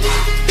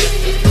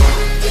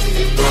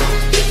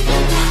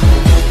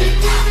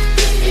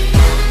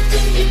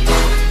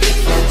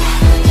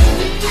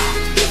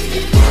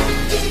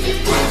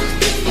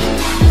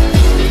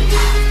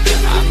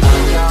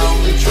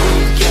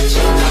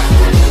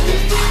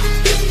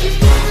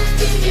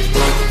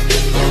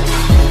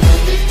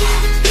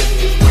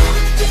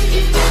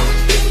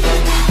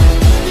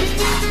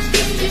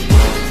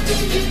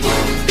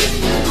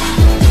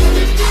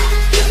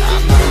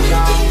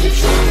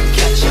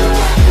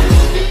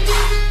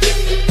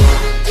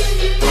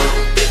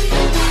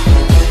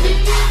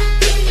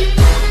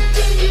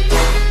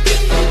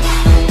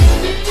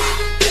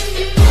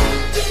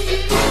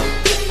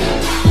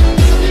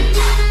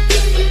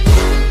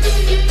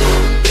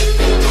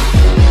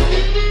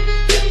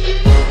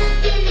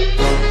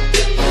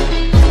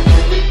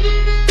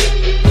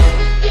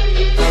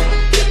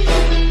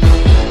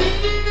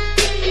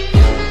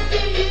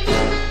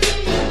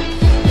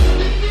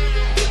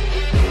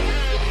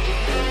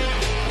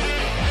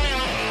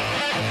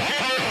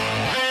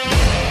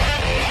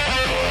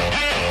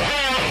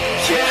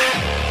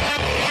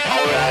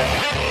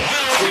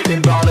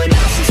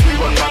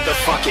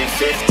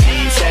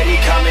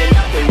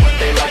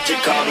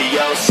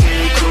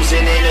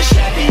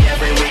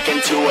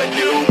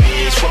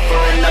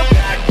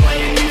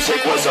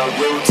 our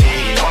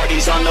routine.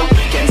 Parties on the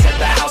weekends at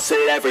the house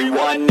that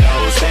everyone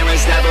knows.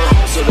 Parents never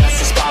home, so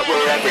that's the spot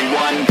where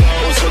everyone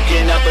goes.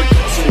 Hooking up with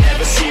girls who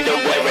never seem to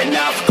wear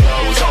enough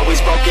clothes. Always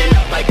broken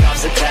up by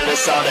cops that tell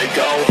us all to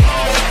go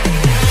home.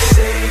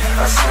 Save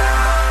us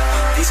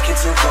now. These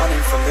kids are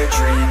running from their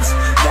dreams,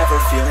 never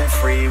feeling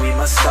free. We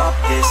must stop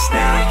this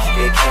now,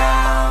 make it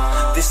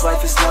count. This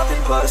life is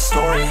nothing but a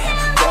story.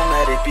 Don't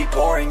let it be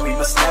boring, we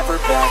must never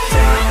back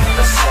down.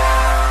 The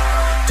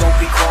sound, don't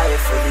be quiet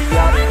for the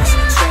others.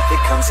 Strength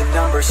that comes in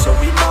numbers, so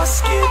we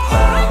must get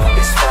loud.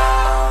 It's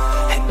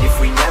found, and if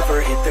we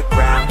never hit the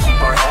ground, keep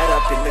our head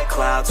up in the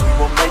clouds, we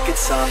will make it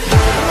somehow.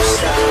 Don't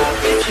stop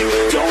if you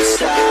don't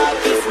stop.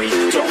 If we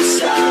don't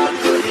stop,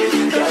 we'll hit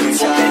the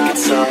top. Make it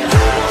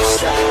somehow. Don't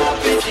stop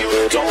if you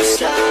don't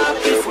stop.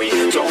 If we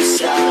don't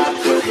stop,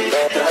 we'll hit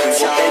the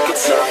top. Make it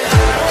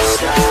somehow. Don't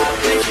stop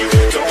if you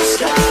don't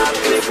stop.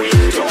 If we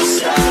don't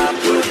stop,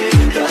 we'll hit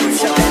the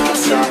top. Make it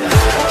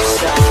somehow. Don't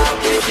stop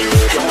if you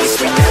don't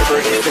If we stop. never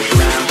hit the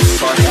ground,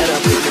 keep our head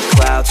up in the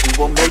clouds, we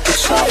will make it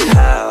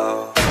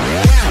somehow.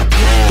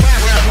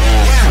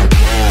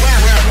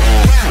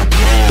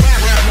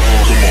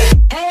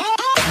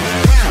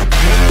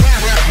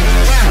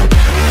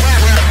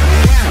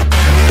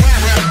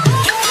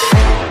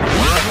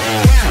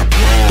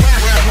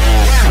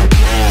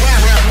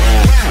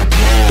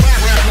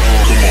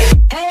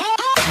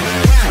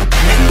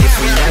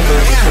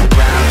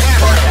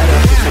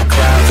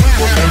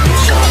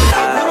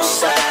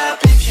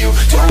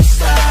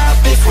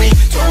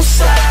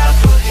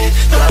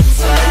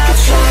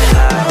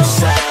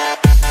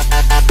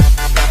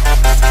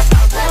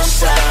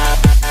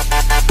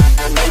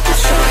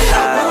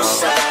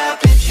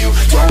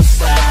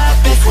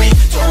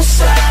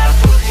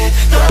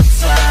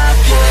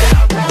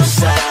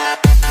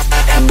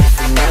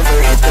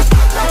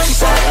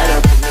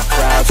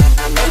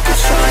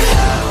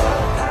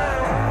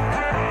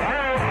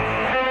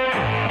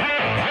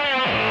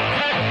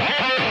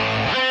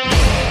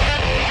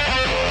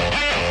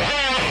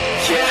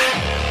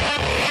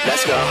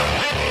 Let's go.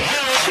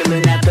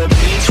 Chilling at the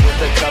beach with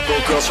a couple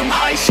girls from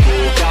high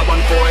school. Got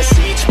one for us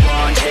each,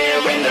 blonde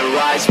hair and their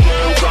eyes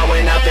blue.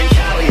 Growing up in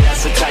Cali,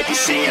 that's the type you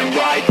see and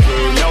ride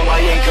through. No, I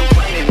ain't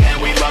complaining, man,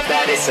 we love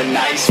that, it's a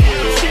nice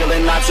view.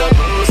 Feeling lots of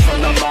booze from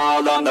the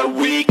mall on the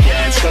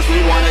weekends, cause we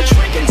wanna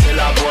drink until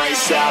our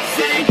brains stop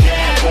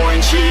thinking.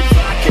 Pouring cheap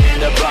vodka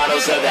into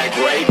bottles of that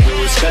Grey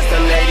Goose, cause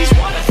the ladies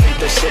wanna think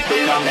they're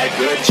sipping on that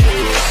good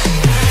juice.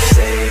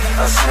 Save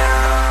us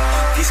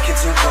now. These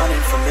kids are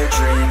running from their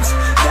dreams,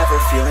 never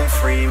feeling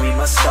free. We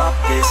must stop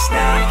this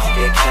now,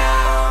 make it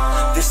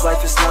count. This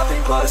life is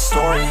nothing but a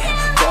story.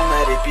 Don't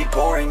let it be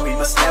boring, we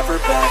must never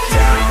back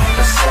down.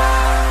 The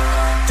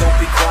sound, don't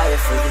be quiet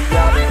for the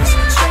others.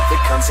 Strength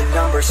that comes in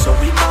numbers, so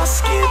we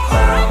must get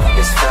loud.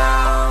 It's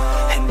found,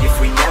 and if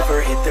we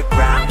never hit the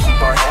ground, keep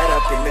our head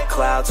up in the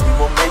clouds, we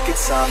will make it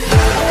somehow.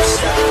 Don't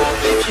stop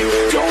if you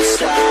don't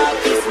stop.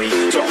 If we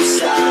don't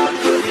stop,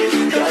 we'll hit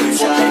the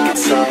top. Make it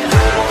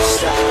somehow. Don't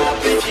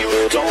stop if you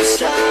don't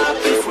stop.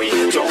 If we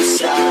don't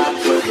stop,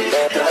 we'll hit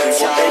the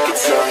top. Make it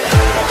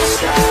somehow. Don't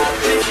stop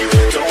if you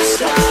don't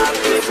stop.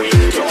 If we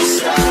don't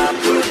stop,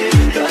 we'll hit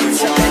the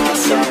top. Make it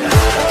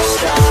somehow. Don't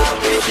stop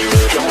if you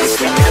don't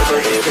If we stop. never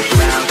hit the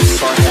ground,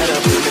 keep our head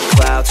up in the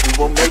clouds, we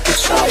will make it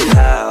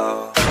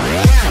somehow.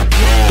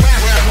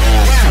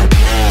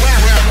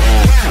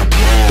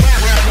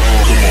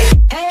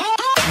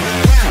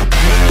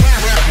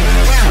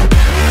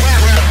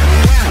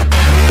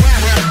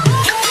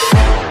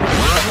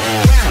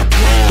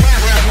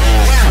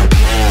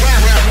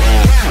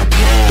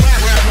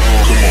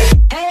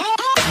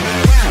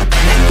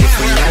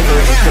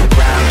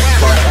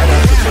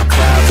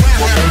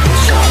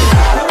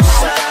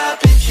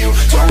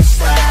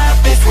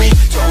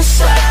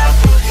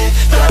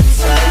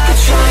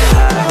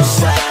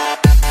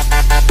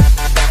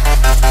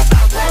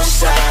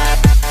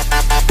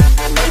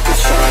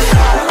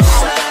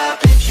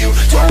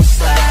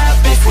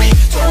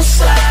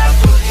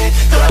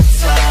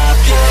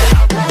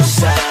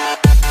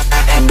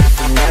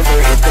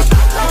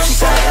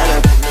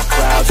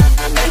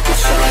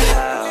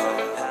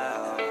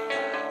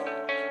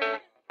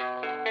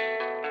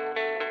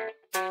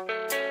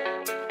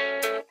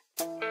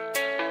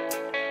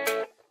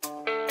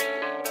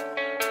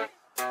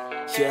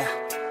 Yeah,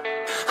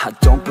 I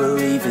don't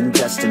believe in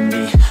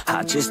destiny,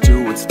 I just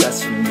do what's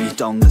best for me.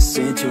 Don't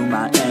listen to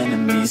my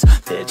enemies,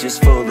 they're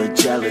just full of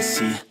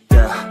jealousy.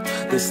 Yeah,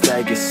 this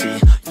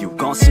legacy, you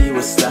gon' see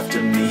what's left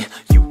of me.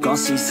 You gon'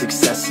 see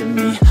success in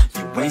me,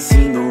 you ain't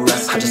seen the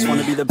rest of me. I just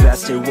wanna be the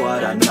best at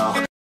what I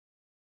know.